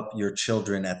raise up your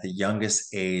children at the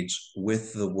youngest age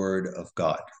with the word of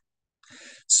God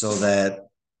so that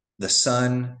the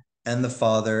son and the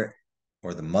father,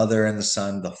 or the mother and the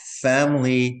son, the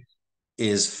family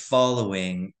is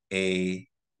following a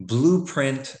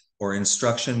blueprint or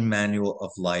instruction manual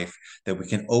of life that we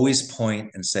can always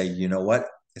point and say, you know what?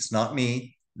 It's not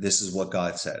me. This is what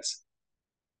God says.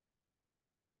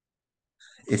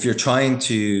 If you're trying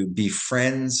to be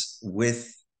friends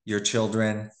with your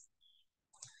children,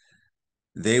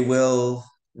 they will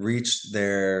reach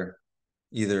their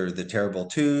either the terrible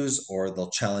twos, or they'll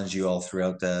challenge you all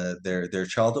throughout their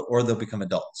childhood, or they'll become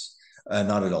adults,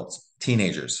 not adults,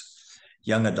 teenagers,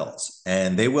 young adults,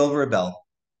 and they will rebel.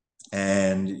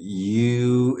 And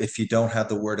you, if you don't have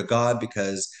the word of God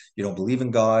because you don't believe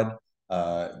in God,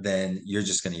 then you're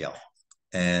just going to yell,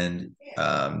 and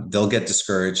they'll get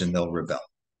discouraged and they'll rebel.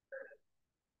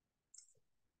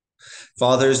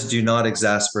 Fathers, do not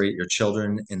exasperate your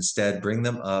children. Instead, bring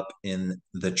them up in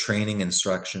the training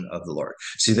instruction of the Lord.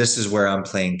 See, this is where I'm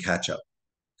playing catch up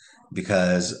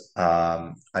because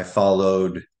I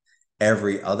followed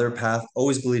every other path,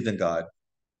 always believed in God,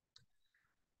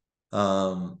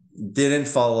 didn't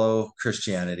follow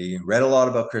Christianity, read a lot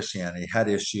about Christianity, had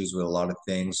issues with a lot of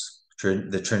things.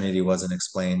 The Trinity wasn't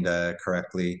explained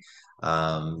correctly.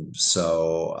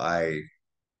 So I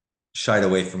shied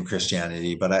away from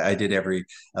Christianity, but I did every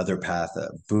other path: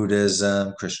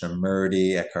 Buddhism,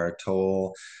 Krishnamurti, Eckhart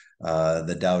Tolle,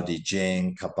 the Tao Te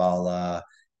Ching, Kabbalah,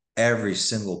 every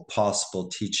single possible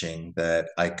teaching that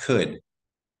I could.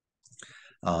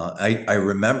 I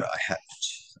remember I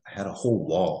had a whole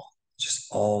wall, just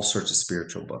all sorts of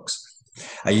spiritual books.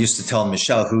 I used to tell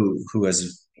Michelle, who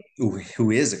is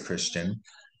a Christian,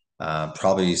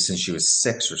 probably since she was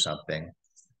 6 or something.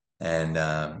 And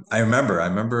I remember,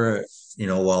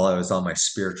 while I was on my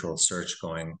spiritual search,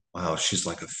 going, "Wow, she's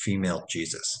like a female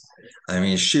Jesus." I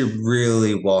mean, she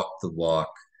really walked the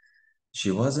walk. She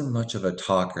wasn't much of a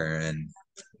talker,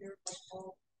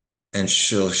 and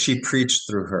she preached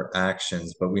through her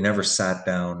actions, but we never sat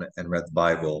down and read the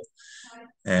Bible.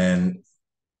 And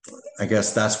I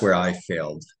guess that's where I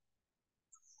failed.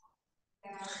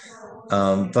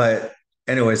 But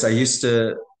anyways, I used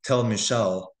to tell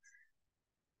Michelle,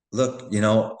 look,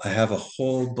 I have a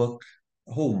whole book,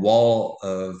 a whole wall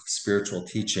of spiritual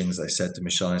teachings. I said to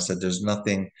Michelle, I said, there's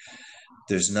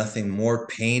nothing more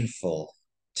painful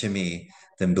to me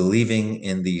than believing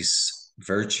in these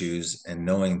virtues and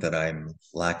knowing that I'm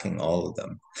lacking all of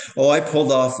them. Oh, I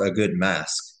pulled off a good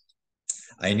mask.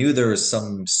 I knew there was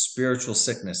some spiritual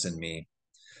sickness in me.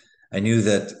 I knew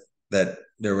that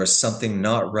there was something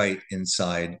not right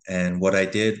inside, and what I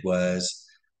did was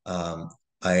um,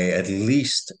 I at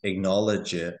least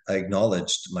acknowledge it. I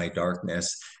acknowledged my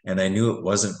darkness, and I knew it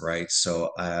wasn't right.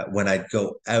 So when I'd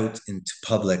go out into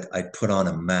public, I'd put on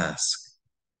a mask,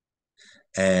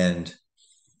 and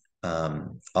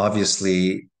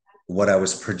obviously, what I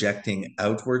was projecting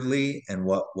outwardly and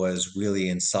what was really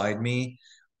inside me,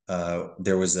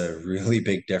 there was a really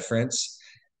big difference.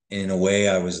 In a way,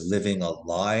 I was living a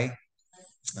lie.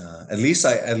 At least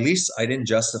I didn't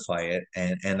justify it,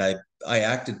 and I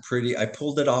acted pretty. I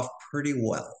pulled it off pretty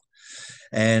well.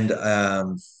 And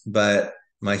but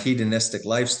my hedonistic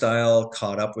lifestyle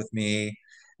caught up with me,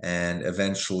 and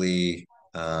eventually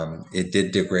it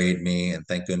did degrade me. And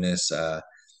thank goodness,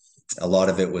 a lot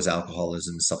of it was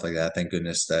alcoholism and stuff like that. Thank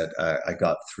goodness that I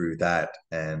got through that.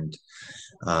 And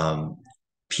um,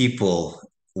 people,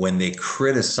 when they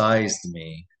criticized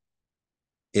me,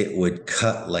 it would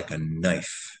cut like a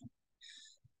knife.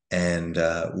 And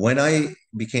when I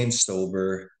became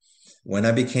sober, when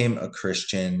I became a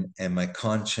Christian and my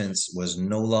conscience was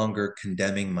no longer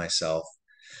condemning myself,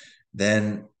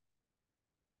 then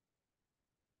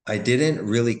I didn't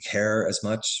really care as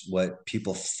much what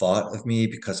people thought of me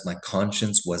because my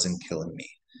conscience wasn't killing me.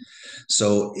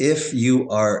 So if you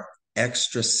are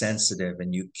extra sensitive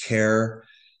and you care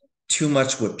too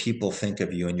much what people think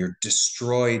of you and you're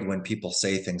destroyed when people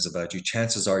say things about you,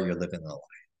 chances are you're living a lie.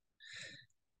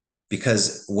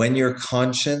 Because when your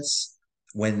conscience,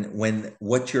 when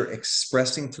what you're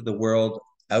expressing to the world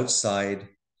outside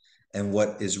and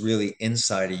what is really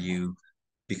inside of you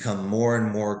become more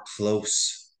and more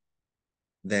close,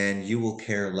 then you will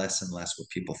care less and less what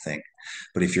people think.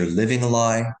 But if you're living a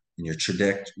lie and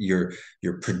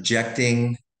you're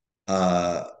projecting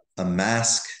a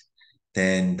mask,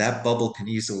 then that bubble can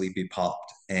easily be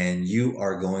popped, and you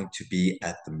are going to be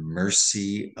at the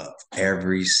mercy of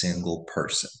every single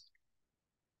person.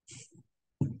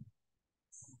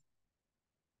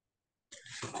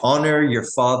 Honor your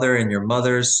father and your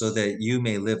mother so that you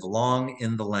may live long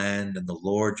in the land and the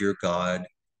Lord your God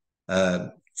uh,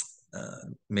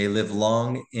 may live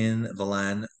long in the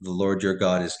land the Lord your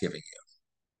God is giving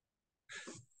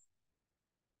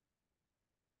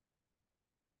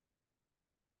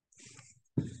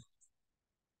you.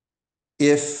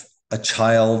 If a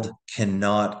child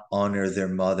cannot honor their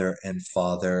mother and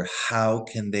father, how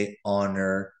can they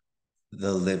honor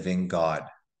the living God?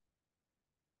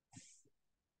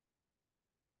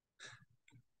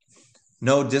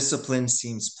 No discipline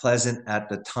seems pleasant at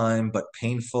the time, but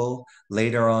painful.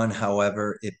 Later on,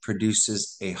 however, it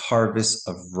produces a harvest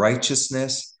of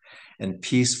righteousness and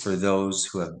peace for those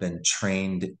who have been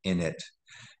trained in it.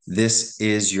 This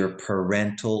is your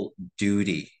parental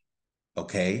duty,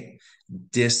 okay?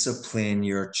 Discipline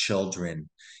your children.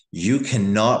 You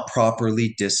cannot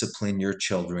properly discipline your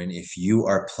children if you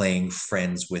are playing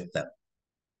friends with them,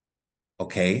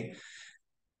 okay?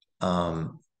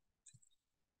 Um,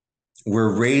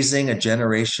 we're raising a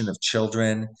generation of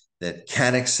children that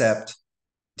can't accept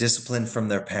discipline from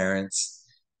their parents,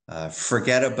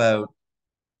 forget about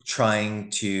trying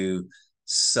to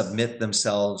submit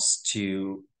themselves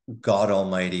to God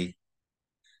Almighty.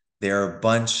 They're a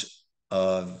bunch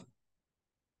of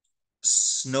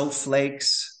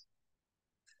snowflakes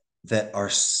that are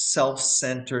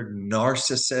self-centered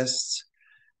narcissists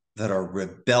that are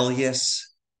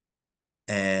rebellious,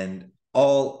 and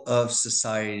all of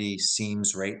society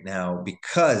seems right now,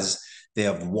 because they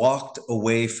have walked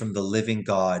away from the living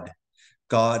God.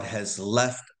 God has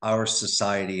left our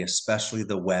society, especially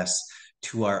the West,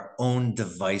 to our own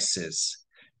devices,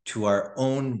 to our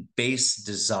own base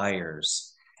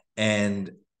desires.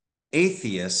 And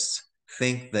atheists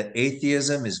think that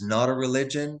atheism is not a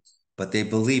religion, but they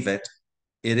believe it.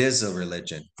 It is a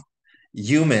religion.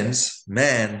 Humans,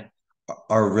 man,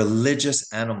 are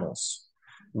religious animals.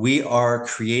 We are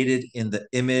created in the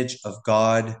image of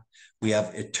God. We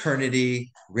have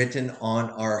eternity written on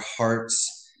our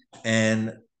hearts,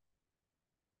 and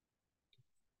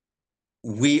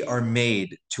we are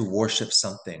made to worship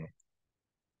something.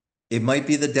 It might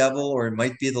be the devil or it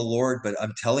might be the Lord, but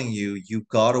I'm telling you, you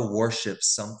got to worship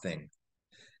something.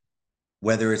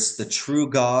 Whether it's the true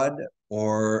God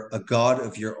or a God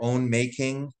of your own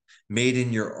making, made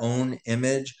in your own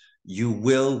image, you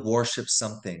will worship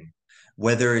something.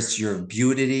 Whether it's your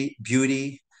beauty,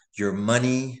 your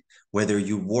money, whether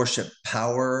you worship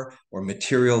power or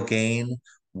material gain,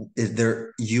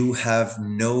 there you have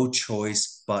no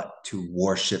choice but to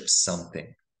worship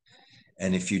something.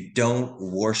 And if you don't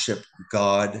worship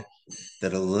God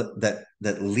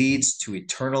that leads to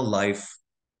eternal life,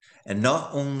 and not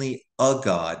only a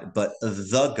God, but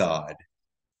the God,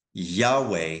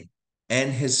 Yahweh,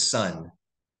 and his Son.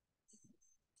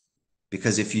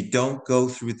 Because if you don't go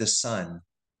through the Son,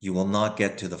 you will not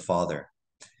get to the Father.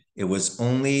 It was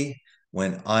only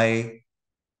when I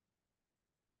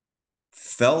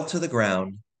fell to the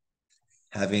ground,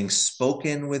 having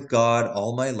spoken with God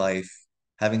all my life,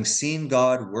 having seen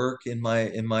God work in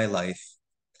my life,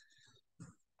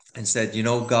 and said, you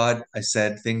know, God, I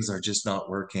said, things are just not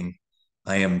working.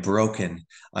 I am broken.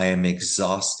 I am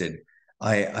exhausted.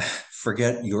 I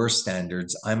forget your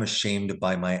standards. I'm ashamed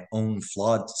by my own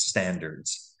flawed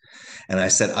standards. And I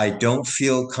said, I don't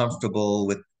feel comfortable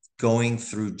with going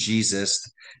through Jesus.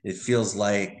 It feels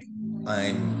like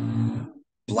I'm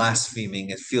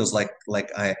blaspheming. It feels like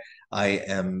I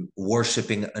am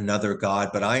worshiping another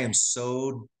God, but I am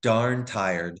so darn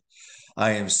tired.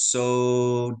 I am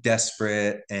so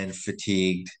desperate and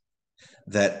fatigued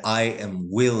that I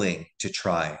am willing to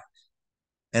try.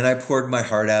 And I poured my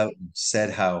heart out and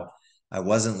said how I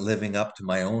wasn't living up to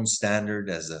my own standard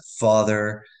as a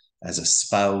father, as a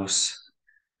spouse,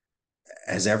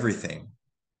 as everything.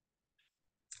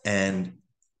 And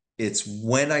it's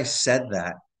when I said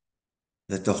that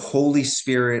the Holy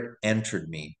Spirit entered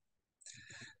me,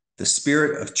 the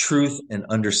spirit of truth and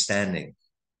understanding.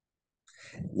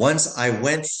 Once I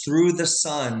went through the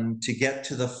Son to get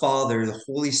to the Father, the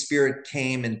Holy Spirit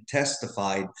came and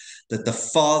testified that the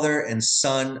Father and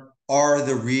Son are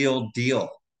the real deal.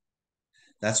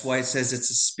 That's why it says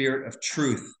it's a spirit of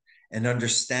truth and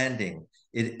understanding.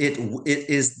 It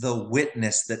is the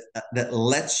witness that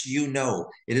lets you know.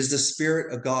 It is the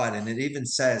Spirit of God. And it even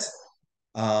says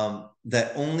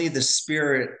that only the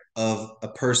spirit of a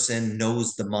person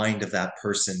knows the mind of that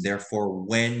person. Therefore,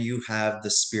 when you have the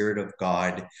Spirit of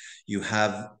God, you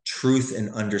have truth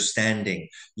and understanding.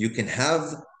 You can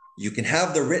have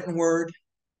the written word.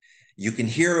 You can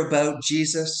hear about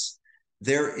Jesus,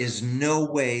 there is no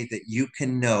way that you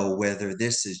can know whether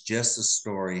this is just a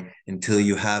story until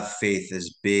you have faith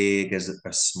as big as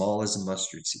small as a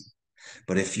mustard seed.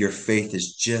 But if your faith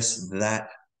is just that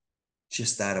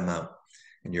amount,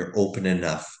 and you're open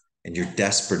enough, and you're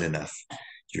desperate enough,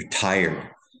 you're tired,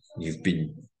 you've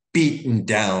been beaten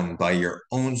down by your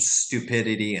own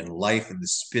stupidity and life and the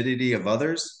stupidity of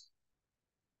others,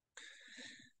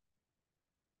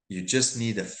 you just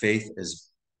need a faith as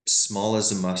small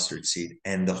as a mustard seed.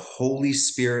 And the Holy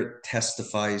Spirit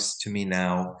testifies to me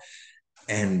now.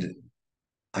 And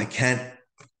I can't,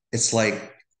 it's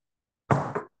like,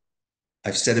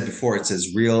 I've said it before, it's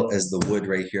as real as the wood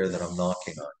right here that I'm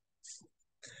knocking on.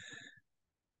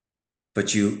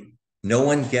 But no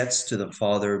one gets to the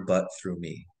Father but through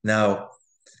me. Now,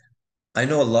 I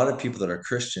know a lot of people that are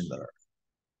Christian that are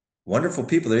wonderful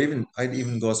people. I'd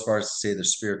even go as far as to say they're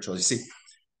spiritual. You see,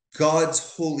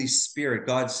 God's Holy Spirit,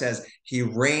 God says he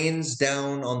rains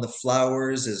down on the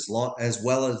flowers as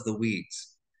well as the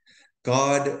weeds.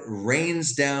 God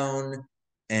rains down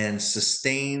and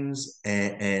sustains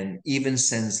and even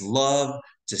sends love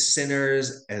to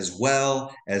sinners as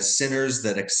well as sinners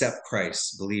that accept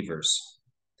Christ, believers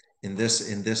in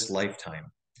this lifetime.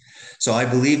 So I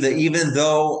believe that even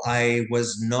though I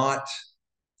was not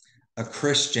a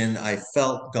Christian, I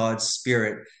felt God's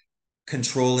Spirit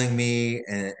controlling me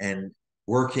and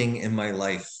working in my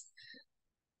life.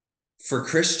 For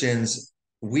Christians,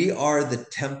 we are the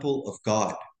temple of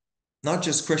God, not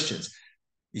just Christians,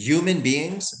 human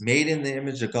beings made in the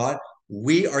image of God.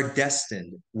 We are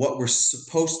destined. What we're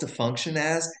supposed to function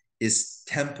as is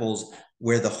temples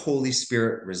where the Holy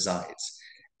Spirit resides.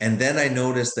 And then I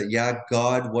noticed that, yeah,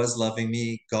 God was loving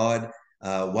me. God,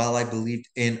 while I believed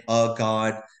in a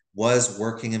God, was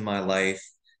working in my life,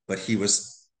 but he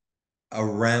was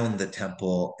around the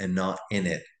temple and not in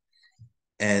it.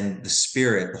 And the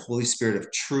Spirit, the Holy Spirit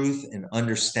of truth and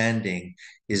understanding,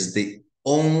 is the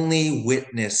only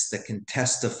witness that can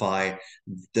testify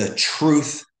the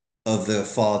truth of the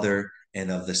Father and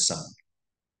of the Son.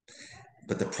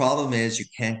 But the problem is you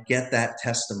can't get that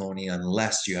testimony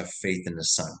unless you have faith in the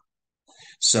Son.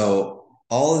 So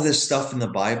all of this stuff in the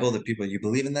Bible that people, you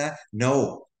believe in that?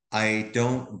 No, I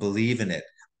don't believe in it.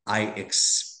 I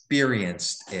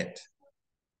experienced it.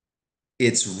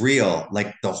 It's real.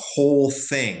 Like the whole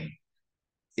thing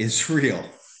is real.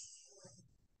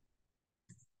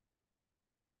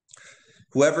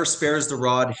 Whoever spares the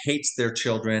rod hates their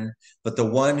children, but the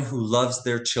one who loves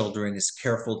their children is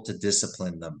careful to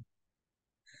discipline them.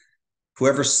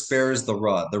 Whoever spares the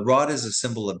rod is a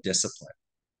symbol of discipline.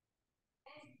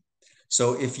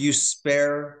 So if you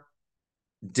spare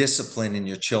discipline in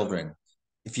your children,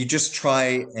 if you just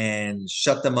try and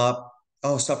shut them up,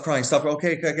 oh, stop crying, stop,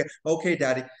 okay,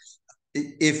 daddy.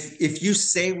 If you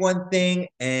say one thing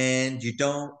and you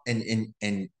don't,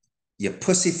 and you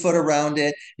pussyfoot around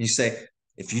it, and you say,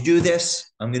 if you do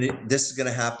this, this is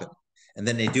gonna happen. And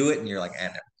then they do it, and you're like, no.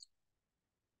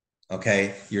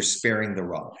 Okay, you're sparing the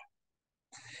rod.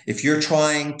 If you're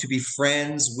trying to be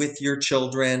friends with your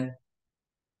children,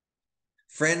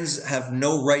 friends have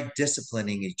no right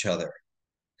disciplining each other.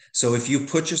 So if you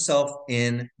put yourself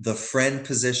in the friend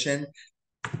position,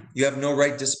 you have no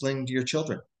right disciplining your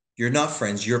children. You're not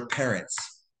friends, you're parents.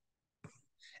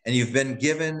 And you've been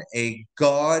given a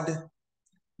God-given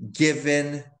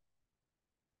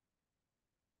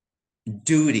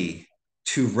duty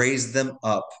to raise them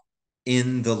up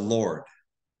in the Lord.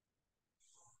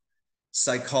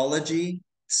 Psychology,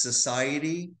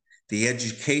 society, the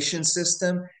education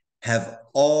system have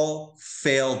all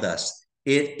failed us.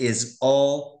 It is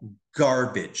all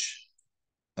garbage.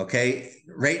 Okay.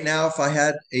 Right now, if I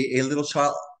had a little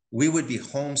child, we would be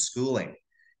homeschooling.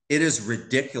 It is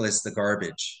ridiculous, the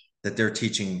garbage that they're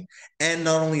teaching. And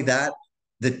not only that,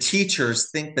 the teachers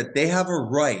think that they have a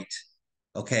right,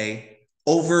 okay,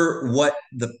 over what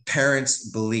the parents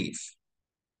believe.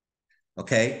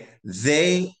 Okay.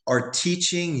 They are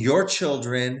teaching your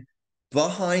children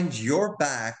behind your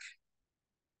back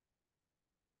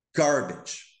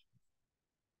garbage.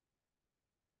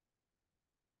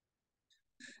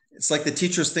 It's like the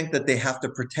teachers think that they have to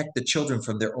protect the children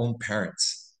from their own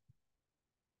parents.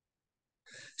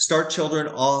 Start children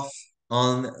off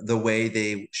on the way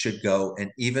they should go,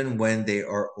 and even when they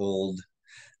are old,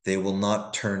 they will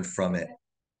not turn from it.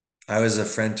 I was a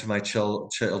friend to my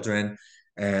children,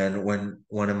 and when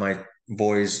one of my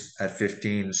boys at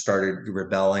 15 started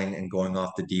rebelling and going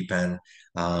off the deep end,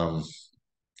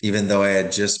 even though I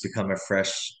had just become a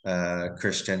fresh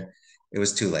Christian, it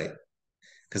was too late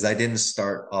because I didn't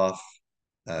start off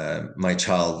my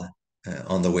child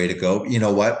on the way to go. You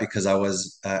know what? Because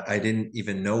I didn't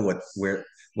even know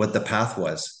what the path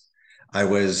was. I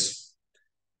was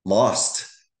lost.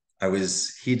 I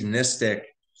was hedonistic.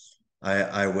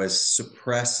 I was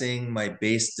suppressing my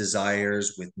base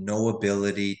desires with no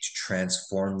ability to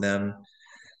transform them.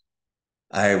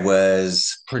 I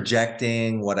was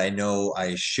projecting what I know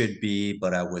I should be,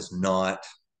 but I was not.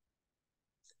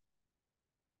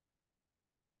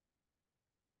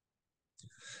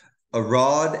 A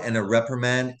rod and a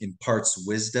reprimand imparts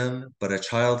wisdom, but a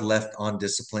child left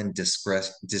undisciplined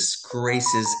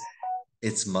disgraces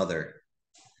its mother.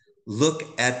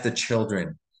 Look at the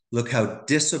children. Look how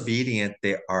disobedient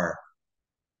they are.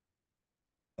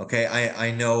 Okay,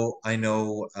 I know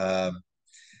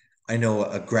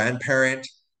a grandparent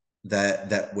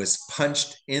that was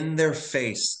punched in their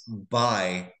face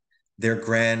by their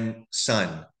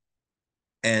grandson,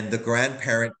 and the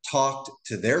grandparent talked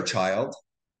to their child,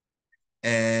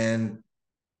 and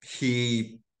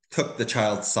he took the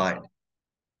child's side.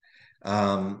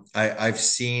 I've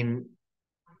seen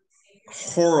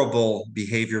horrible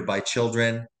behavior by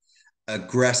children,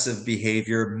 aggressive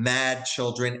behavior, mad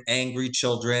children, angry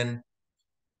children,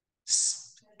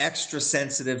 extra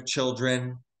sensitive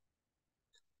children.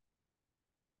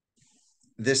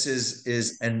 This is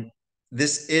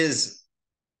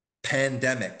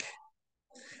pandemic.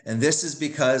 And this is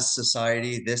because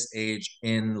society, this age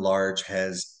in large,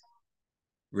 has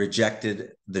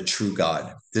rejected the true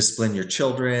God. Discipline your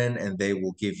children, and they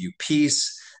will give you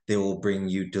peace. They will bring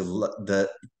you the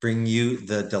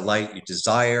delight you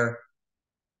desire.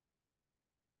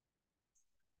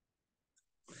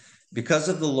 Because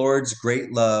of the Lord's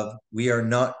great love, we are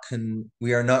not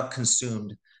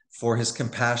consumed, for his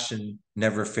compassion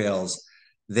never fails.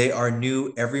 They are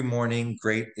new every morning.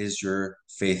 Great is your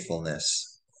faithfulness.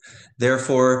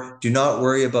 Therefore, do not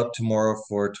worry about tomorrow,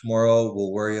 for tomorrow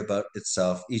will worry about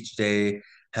itself. Each day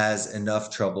has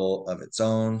enough trouble of its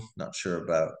own. Not sure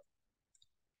about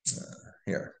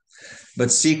here.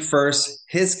 But seek first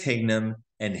his kingdom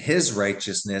and his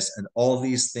righteousness, and all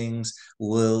these things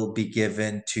will be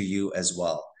given to you as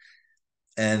well.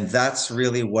 And that's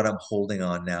really what I'm holding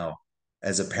on now.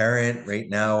 As a parent right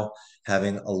now,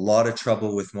 having a lot of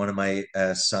trouble with one of my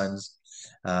sons,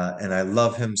 and I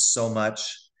love him so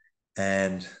much,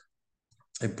 and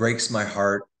it breaks my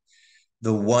heart.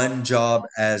 The one job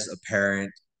as a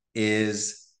parent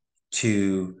is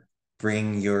to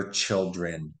bring your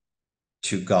children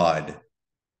to God,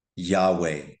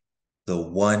 Yahweh, the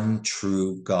one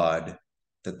true God,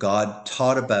 the God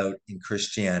taught about in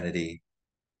Christianity.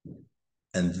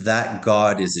 And that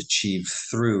God is achieved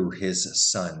through his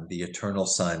Son, the eternal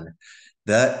Son.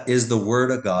 That is the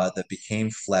Word of God that became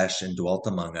flesh and dwelt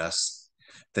among us,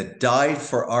 that died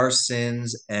for our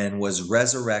sins and was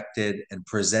resurrected and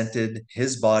presented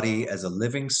his body as a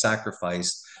living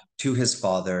sacrifice to his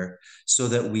Father, so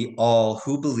that we all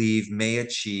who believe may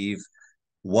achieve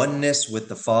oneness with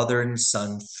the Father and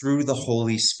Son through the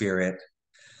Holy Spirit,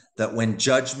 that when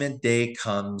judgment day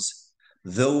comes,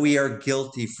 though we are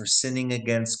guilty for sinning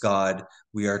against God,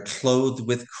 we are clothed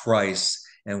with Christ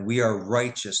and we are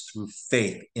righteous through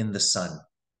faith in the Son.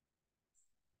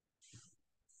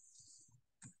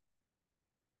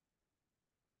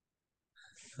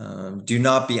 Do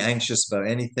not be anxious about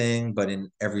anything, but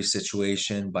in every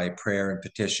situation, by prayer and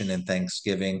petition and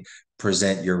thanksgiving,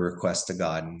 present your request to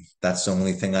God. And that's the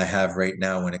only thing I have right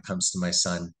now when it comes to my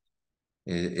son,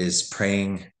 is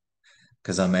praying,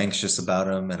 because I'm anxious about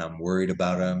him and I'm worried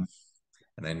about him.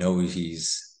 And I know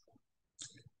he's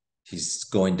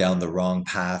going down the wrong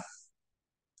path.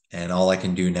 And all I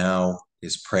can do now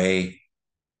is pray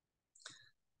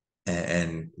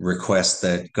and request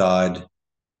that God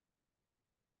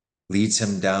leads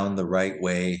him down the right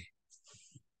way.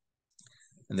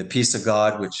 And the peace of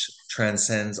God, which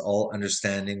transcends all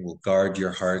understanding, will guard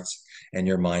your hearts and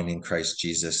your mind in Christ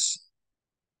Jesus.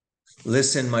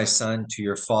 Listen, my son, to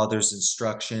your father's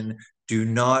instruction. Do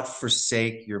not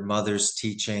forsake your mother's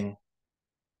teaching.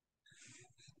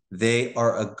 They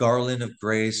are a garland of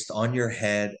grace on your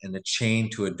head and a chain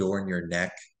to adorn your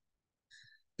neck.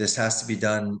 This has to be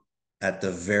done at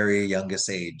the very youngest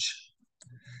age,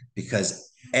 because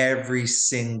every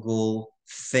single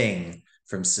thing,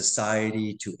 from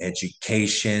society to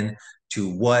education to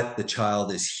what the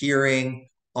child is hearing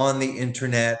on the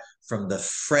internet, from the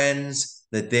friends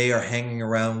that they are hanging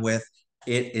around with,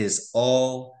 it is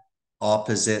all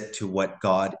opposite to what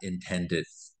God intended.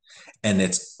 And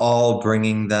it's all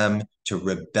bringing them to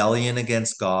rebellion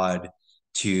against God,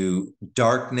 to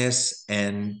darkness,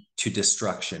 and to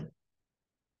destruction.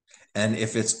 And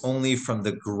if it's only from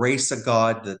the grace of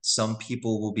God that some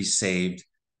people will be saved,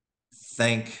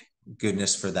 thank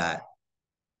goodness for that.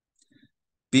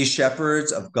 Be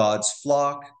shepherds of God's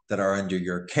flock that are under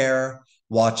your care,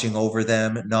 watching over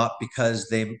them, not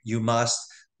because you must,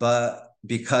 but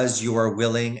because you are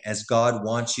willing, as God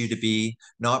wants you to be,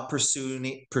 not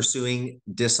pursuing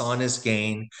dishonest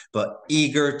gain, but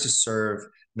eager to serve,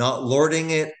 not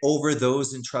lording it over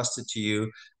those entrusted to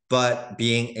you, but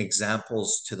being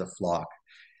examples to the flock.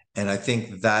 And I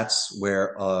think that's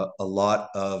where a lot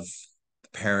of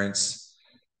parents,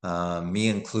 me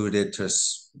included, to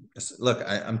look.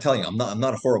 I'm telling you, I'm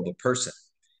not a horrible person.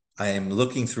 I am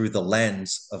looking through the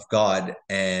lens of God,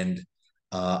 and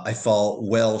I fall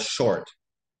well short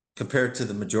compared to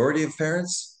the majority of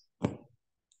parents.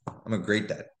 I'm a great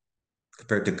dad.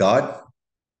 Compared to God,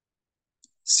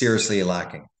 seriously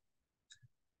lacking.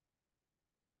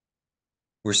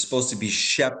 We're supposed to be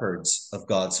shepherds of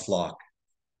God's flock.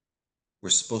 We're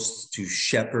supposed to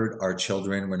shepherd our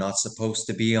children. We're not supposed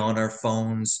to be on our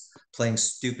phones playing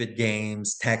stupid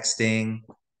games, texting.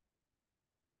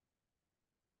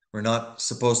 We're not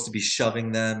supposed to be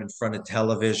shoving them in front of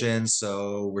television,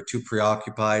 so we're too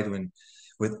preoccupied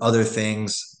with other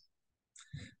things.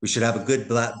 We should have a good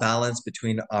balance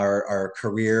between our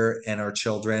career and our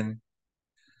children.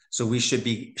 So we should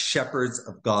be shepherds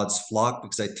of God's flock,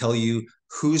 because I tell you,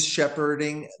 who's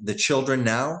shepherding the children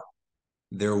now?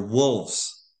 They're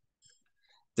wolves.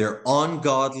 They're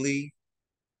ungodly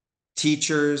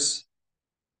teachers,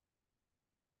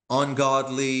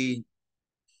 ungodly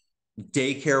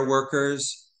daycare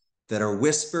workers that are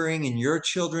whispering in your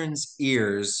children's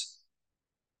ears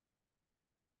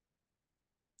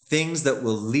things that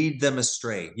will lead them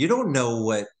astray. You don't know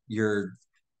what your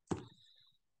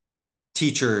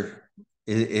teacher,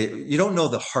 you don't know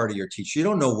the heart of your teacher. You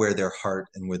don't know where their heart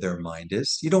and where their mind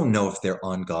is. You don't know if they're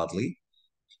ungodly.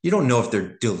 You don't know if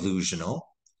they're delusional.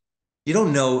 You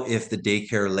don't know if the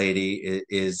daycare lady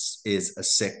is a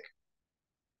sick,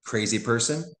 crazy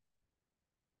person.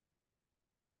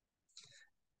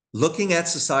 Looking at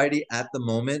society at the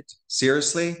moment,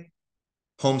 seriously,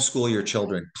 homeschool your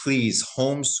children. Please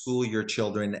homeschool your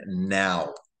children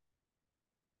now.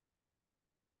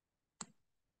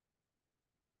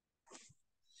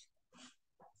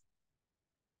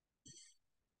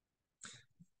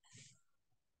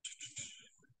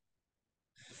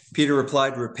 Peter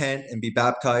replied, repent and be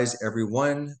baptized, every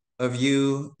one of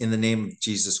you, in the name of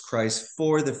Jesus Christ,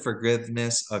 for the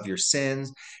forgiveness of your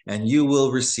sins, and you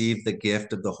will receive the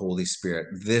gift of the Holy Spirit.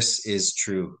 This is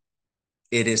true.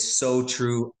 It is so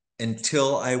true.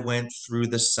 Until I went through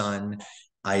the Son,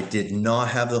 I did not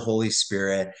have the Holy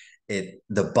Spirit.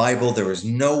 The Bible, there was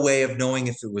no way of knowing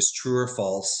if it was true or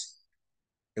false.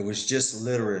 It was just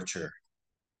literature.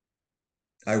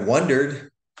 I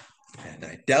wondered and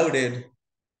I doubted.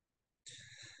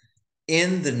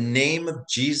 In the name of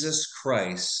Jesus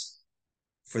Christ,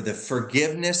 for the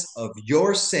forgiveness of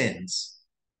your sins,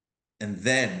 and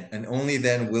then and only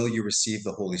then will you receive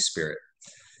the Holy Spirit.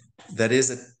 That is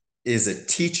a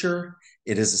teacher.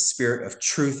 It is a spirit of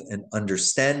truth and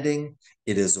understanding.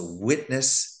 It is a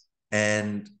witness.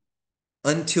 And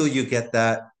until you get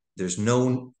that, there's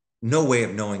no way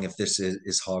of knowing if this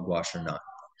is hogwash or not.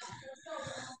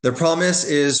 The promise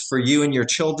is for you and your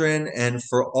children, and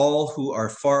for all who are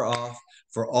far off,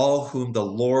 for all whom the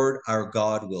Lord our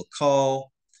God will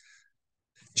call.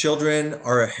 Children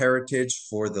are a heritage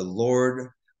for the Lord,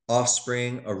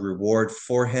 offspring a reward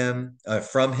for him,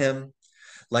 from him.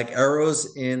 Like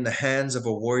arrows in the hands of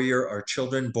a warrior are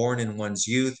children born in one's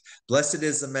youth. Blessed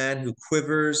is the man whose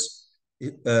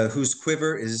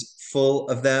quiver is full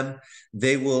of them.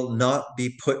 They will not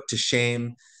be put to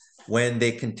shame when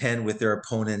they contend with their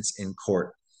opponents in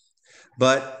court.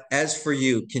 But as for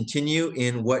you, continue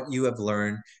in what you have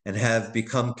learned and have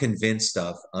become convinced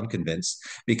of. I'm convinced,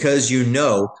 because you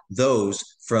know those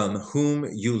from whom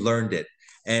you learned it,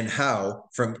 and how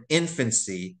from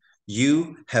infancy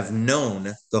you have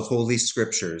known the Holy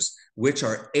Scriptures, which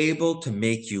are able to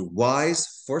make you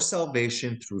wise for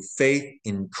salvation through faith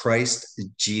in Christ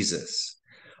Jesus.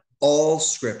 All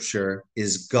Scripture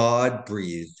is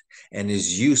God-breathed and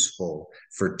is useful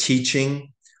for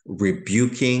teaching,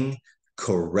 rebuking,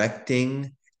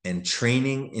 correcting, and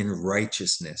training in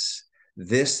righteousness.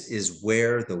 This is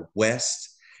where the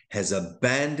West has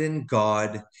abandoned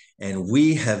God, and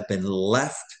we have been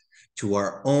left to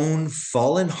our own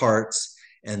fallen hearts,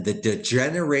 and the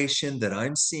degeneration that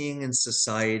I'm seeing in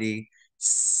society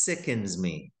sickens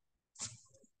me.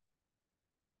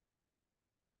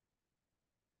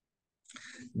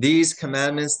 These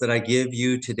commandments that I give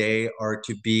you today are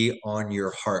to be on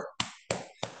your heart.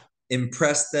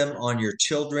 Impress them on your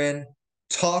children.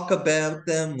 Talk about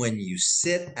them when you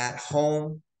sit at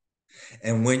home.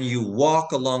 And when you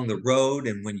walk along the road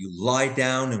and when you lie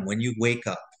down and when you wake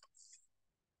up,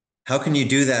 how can you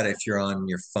do that if you're on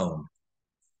your phone?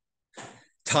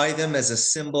 Tie them as a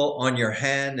symbol on your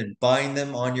hand and bind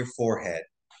them on your forehead.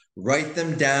 Write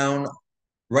them down,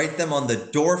 write them on the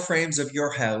door frames of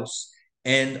your house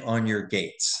and on your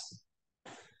gates.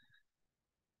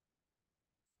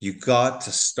 You got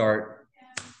to start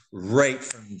right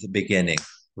from the beginning,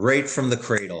 right from the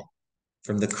cradle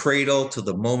to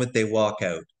the moment they walk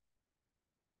out.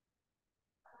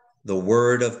 The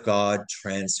word of God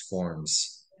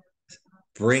transforms.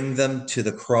 Bring them to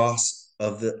the cross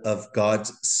of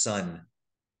God's Son,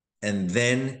 and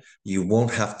then you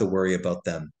won't have to worry about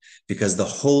them, because the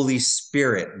Holy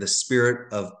Spirit, the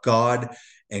Spirit of God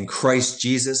and Christ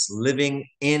Jesus living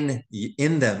in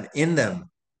them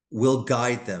will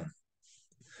guide them.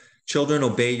 Children,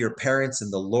 obey your parents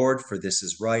in the Lord, for this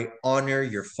is right. Honor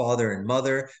your father and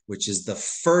mother, which is the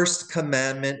first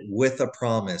commandment with a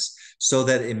promise, so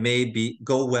that it may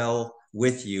go well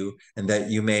with you and that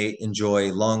you may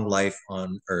enjoy long life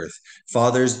on earth.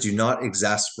 Fathers, do not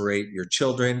exasperate your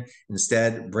children.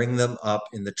 Instead, bring them up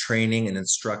in the training and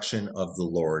instruction of the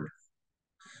Lord.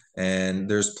 And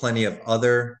there's plenty of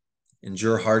other.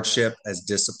 Endure hardship as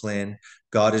discipline.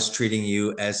 God is treating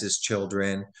you as his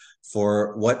children.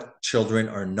 For what children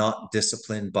are not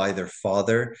disciplined by their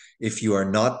father? If you are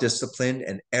not disciplined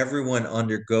and everyone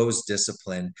undergoes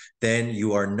discipline, then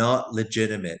you are not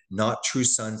legitimate, not true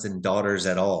sons and daughters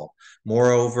at all.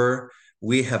 Moreover,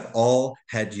 we have all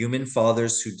had human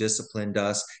fathers who disciplined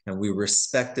us, and we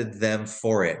respected them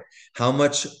for it. How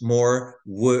much more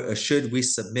should we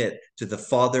submit to the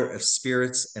Father of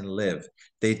spirits and live?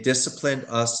 They disciplined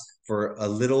us for a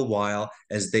little while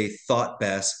as they thought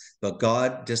best, but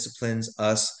God disciplines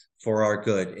us for our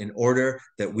good, in order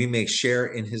that we may share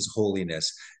in his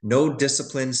holiness. No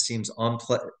discipline seems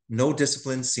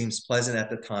pleasant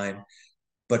at the time,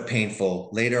 but painful.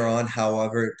 Later on,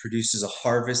 however, it produces a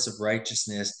harvest of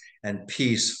righteousness and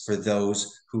peace for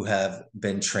those who have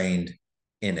been trained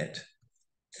in it.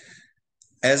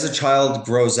 As a child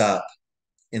grows up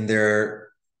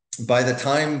by the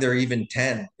time they're even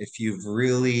 10, if you've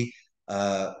really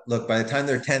by the time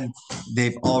they're 10,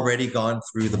 they've already gone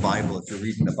through the Bible. If you're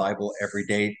reading the Bible every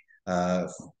day, a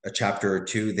chapter or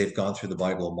two, they've gone through the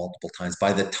Bible multiple times.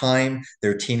 By the time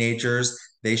they're teenagers,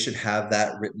 they should have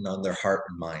that written on their heart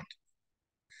and mind.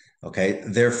 Okay,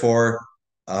 therefore,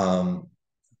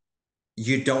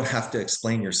 you don't have to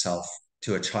explain yourself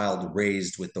to a child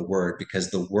raised with the word, because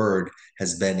the word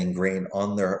has been ingrained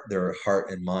on their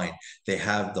heart and mind. They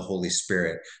have the Holy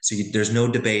Spirit. So there's no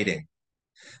debating.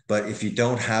 But if you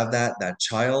don't have that, that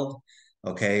child,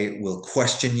 okay, will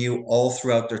question you all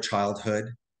throughout their childhood,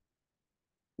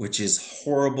 which is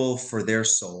horrible for their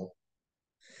soul.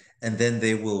 And then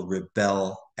they will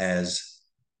rebel as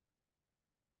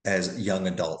young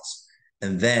adults.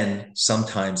 And then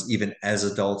sometimes even as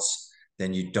adults,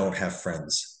 then you don't have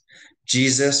friends.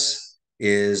 Jesus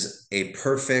is a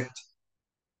perfect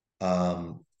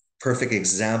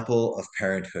example of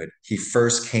parenthood. He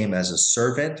first came as a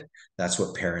servant. That's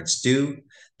what parents do.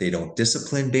 They don't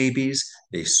discipline babies.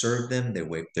 They serve them. They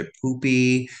wipe their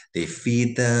poopy. They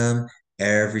feed them.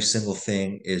 Every single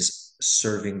thing is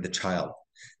serving the child.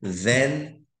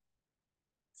 Then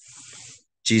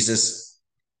Jesus,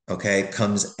 okay,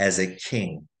 comes as a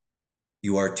king.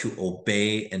 You are to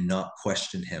obey and not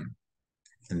question him.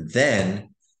 And then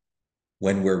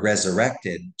when we're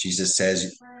resurrected, Jesus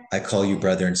says, I call you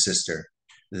brother and sister.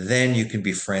 Then you can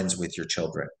be friends with your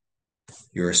children.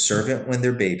 You're a servant when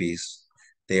they're babies.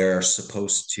 They are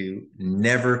supposed to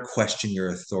never question your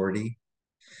authority.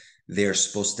 They're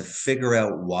supposed to figure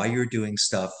out why you're doing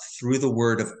stuff through the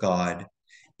word of God.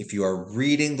 If you are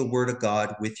reading the word of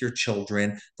God with your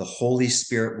children, the Holy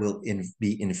Spirit will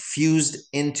be infused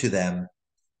into them,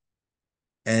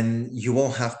 and you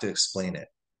won't have to explain it.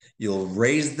 You'll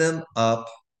raise them up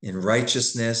in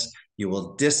righteousness. You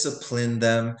will discipline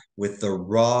them with the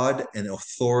rod and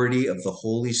authority of the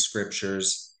Holy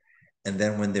Scriptures. And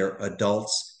then when they're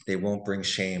adults, they won't bring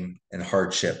shame and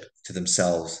hardship to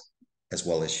themselves as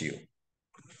well as you.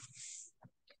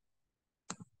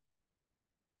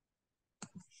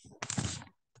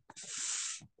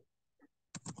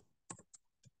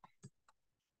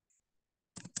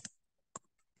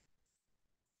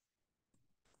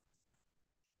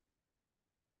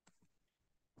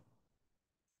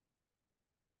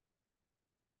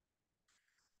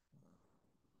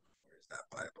 Where's that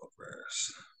Bible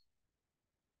verse?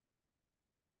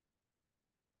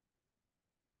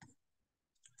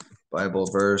 Bible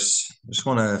verse. I just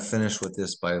want to finish with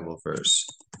this Bible verse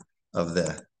of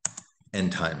the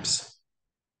end times.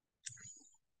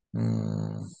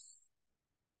 Hmm.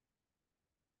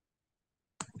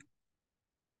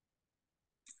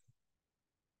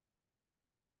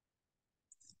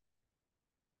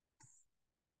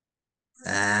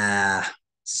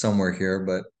 Somewhere here,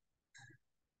 but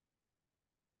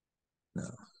no.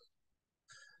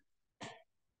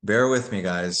 Bear with me,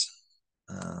 guys.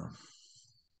 Uh,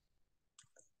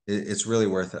 it's really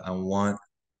worth it. I want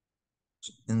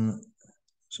in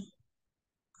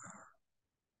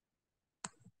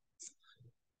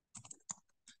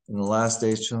the last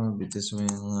days, children be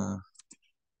disobedient,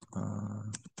 uh,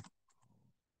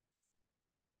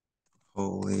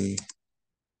 holy.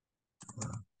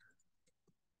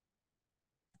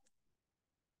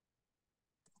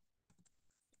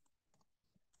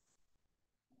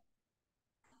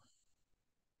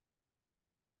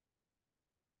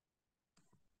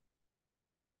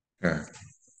 Here,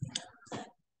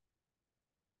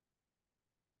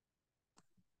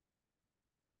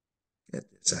 get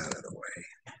this out of the way.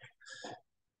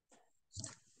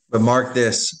 But mark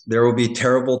this: there will be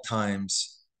terrible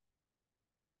times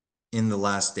in the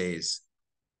last days.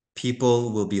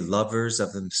 People will be lovers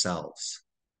of themselves,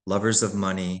 lovers of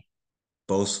money,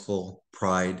 boastful,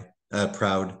 proud,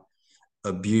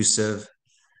 abusive,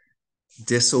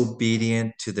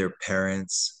 disobedient to their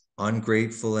parents,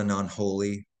 ungrateful and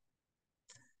unholy,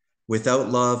 without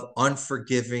love,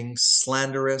 unforgiving,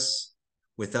 slanderous,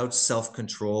 without self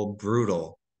control,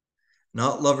 brutal,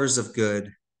 not lovers of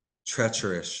good,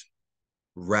 treacherous,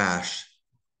 rash,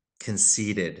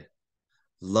 conceited,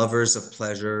 lovers of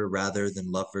pleasure rather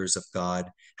than lovers of God,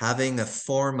 having a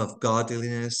form of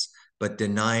godliness but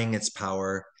denying its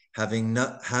power,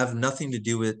 have nothing to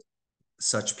do with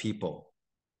such people.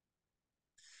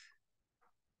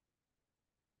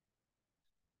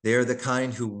 They are the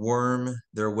kind who worm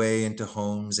their way into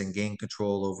homes and gain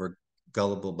control over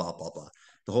gullible blah blah blah.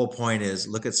 The whole point is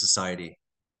look at society.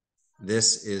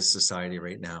 This is society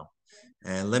right now.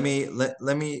 And let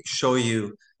me show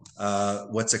you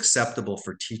what's acceptable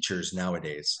for teachers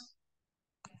nowadays.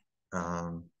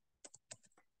 Um,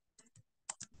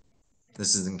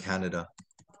 this is in Canada.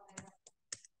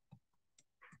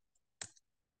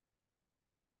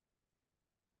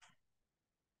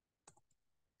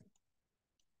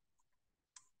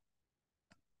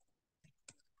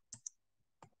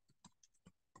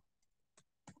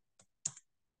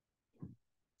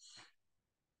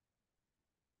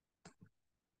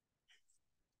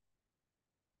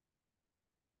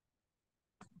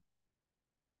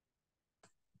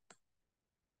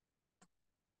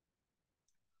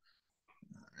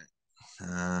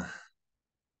 Uh,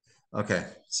 okay,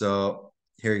 so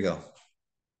here you go.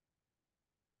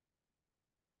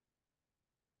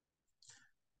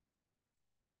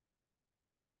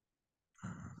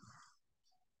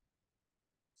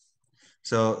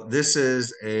 So this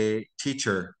is a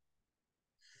teacher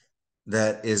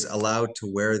that is allowed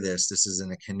to wear this. This is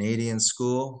in a Canadian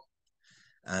school,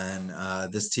 and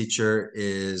this teacher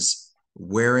is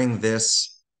wearing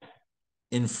this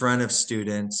in front of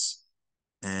students.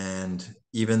 And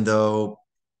even though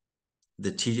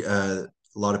a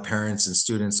lot of parents and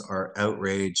students are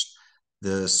outraged,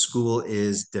 the school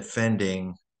is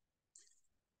defending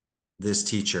this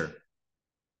teacher.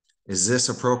 Is this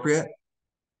appropriate?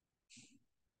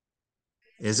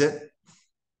 Is it?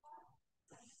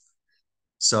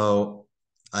 So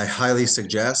I highly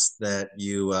suggest that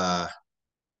you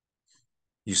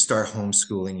start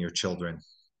homeschooling your children,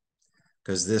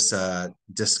 because this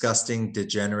disgusting,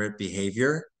 degenerate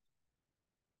behavior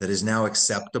that is now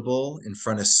acceptable in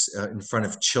front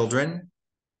of children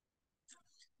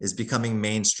is becoming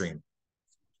mainstream.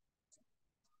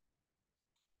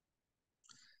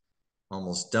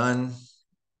 Almost done.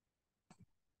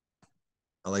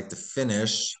 I like to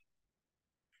finish.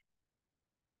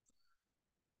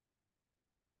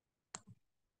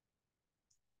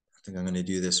 I think I'm going to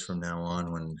do this from now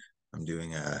on when I'm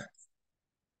doing a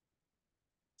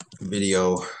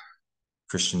video,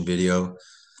 Christian video,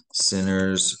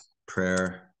 sinner's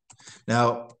prayer.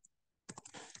 Now,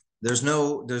 there's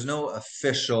no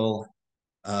official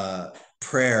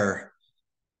prayer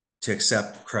to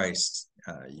accept Christ.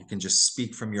 You can just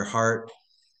speak from your heart,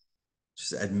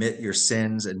 just admit your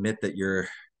sins, admit that you're,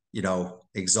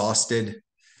 exhausted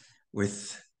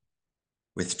with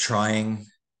trying,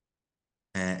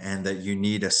 and that you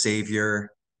need a savior.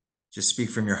 Just speak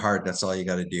from your heart. That's all you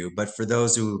got to do. But for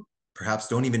those who perhaps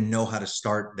don't even know how to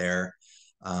start there,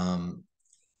 um,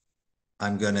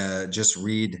 I'm gonna just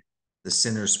read the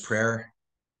sinner's prayer.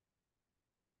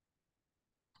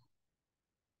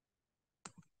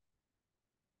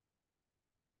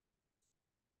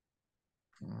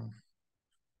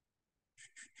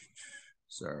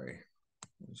 Sorry.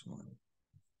 There's one.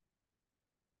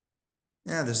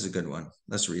 Yeah, this is a good one.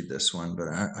 Let's read this one, but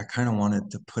I kind of wanted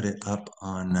to put it up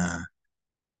on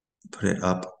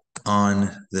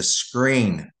the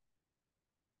screen.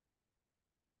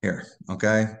 Here,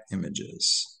 okay?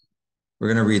 Images. We're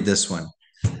going to read this one.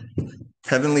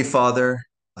 Heavenly Father,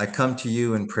 I come to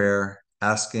you in prayer,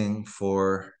 asking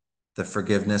for the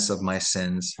forgiveness of my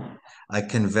sins. I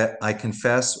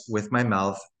confess with my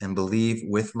mouth and believe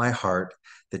with my heart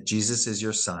that Jesus is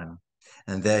your Son,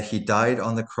 and that he died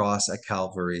on the cross at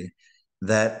Calvary,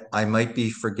 that I might be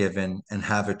forgiven and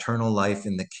have eternal life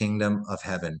in the kingdom of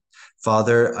heaven.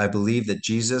 Father, I believe that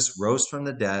Jesus rose from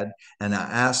the dead, and I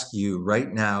ask you right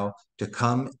now to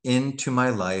come into my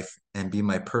life and be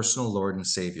my personal Lord and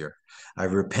Savior. I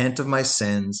repent of my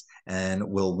sins and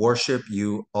will worship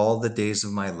you all the days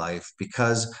of my life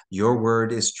because your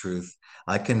word is truth.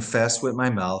 I confess with my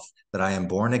mouth that I am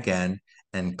born again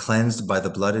and cleansed by the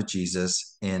blood of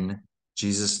Jesus. In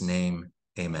Jesus' name,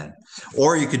 amen.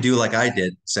 Or you could do like I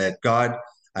did, said, God,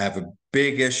 I have a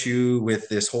big issue with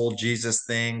this whole Jesus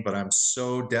thing, but I'm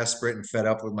so desperate and fed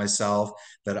up with myself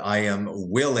that I am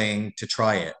willing to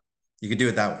try it. You could do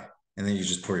it that way. And then you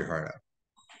just pour your heart out.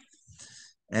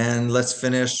 And let's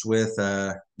finish with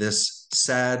this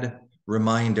sad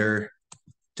reminder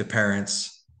to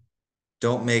parents.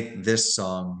 Don't make this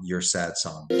song your sad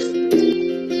song.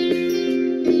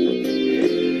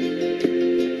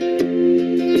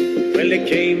 Well, it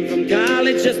came from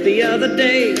college just the other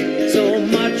day. So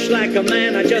much like a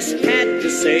man, I just had to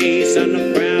say, son,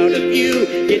 I'm proud of you.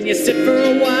 Can you sit for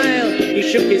a while? He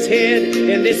shook his head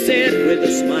and he said with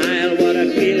a smile, what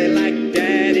I'd really like,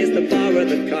 Dad, is to borrow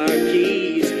the car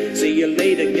keys. See you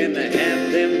later, can I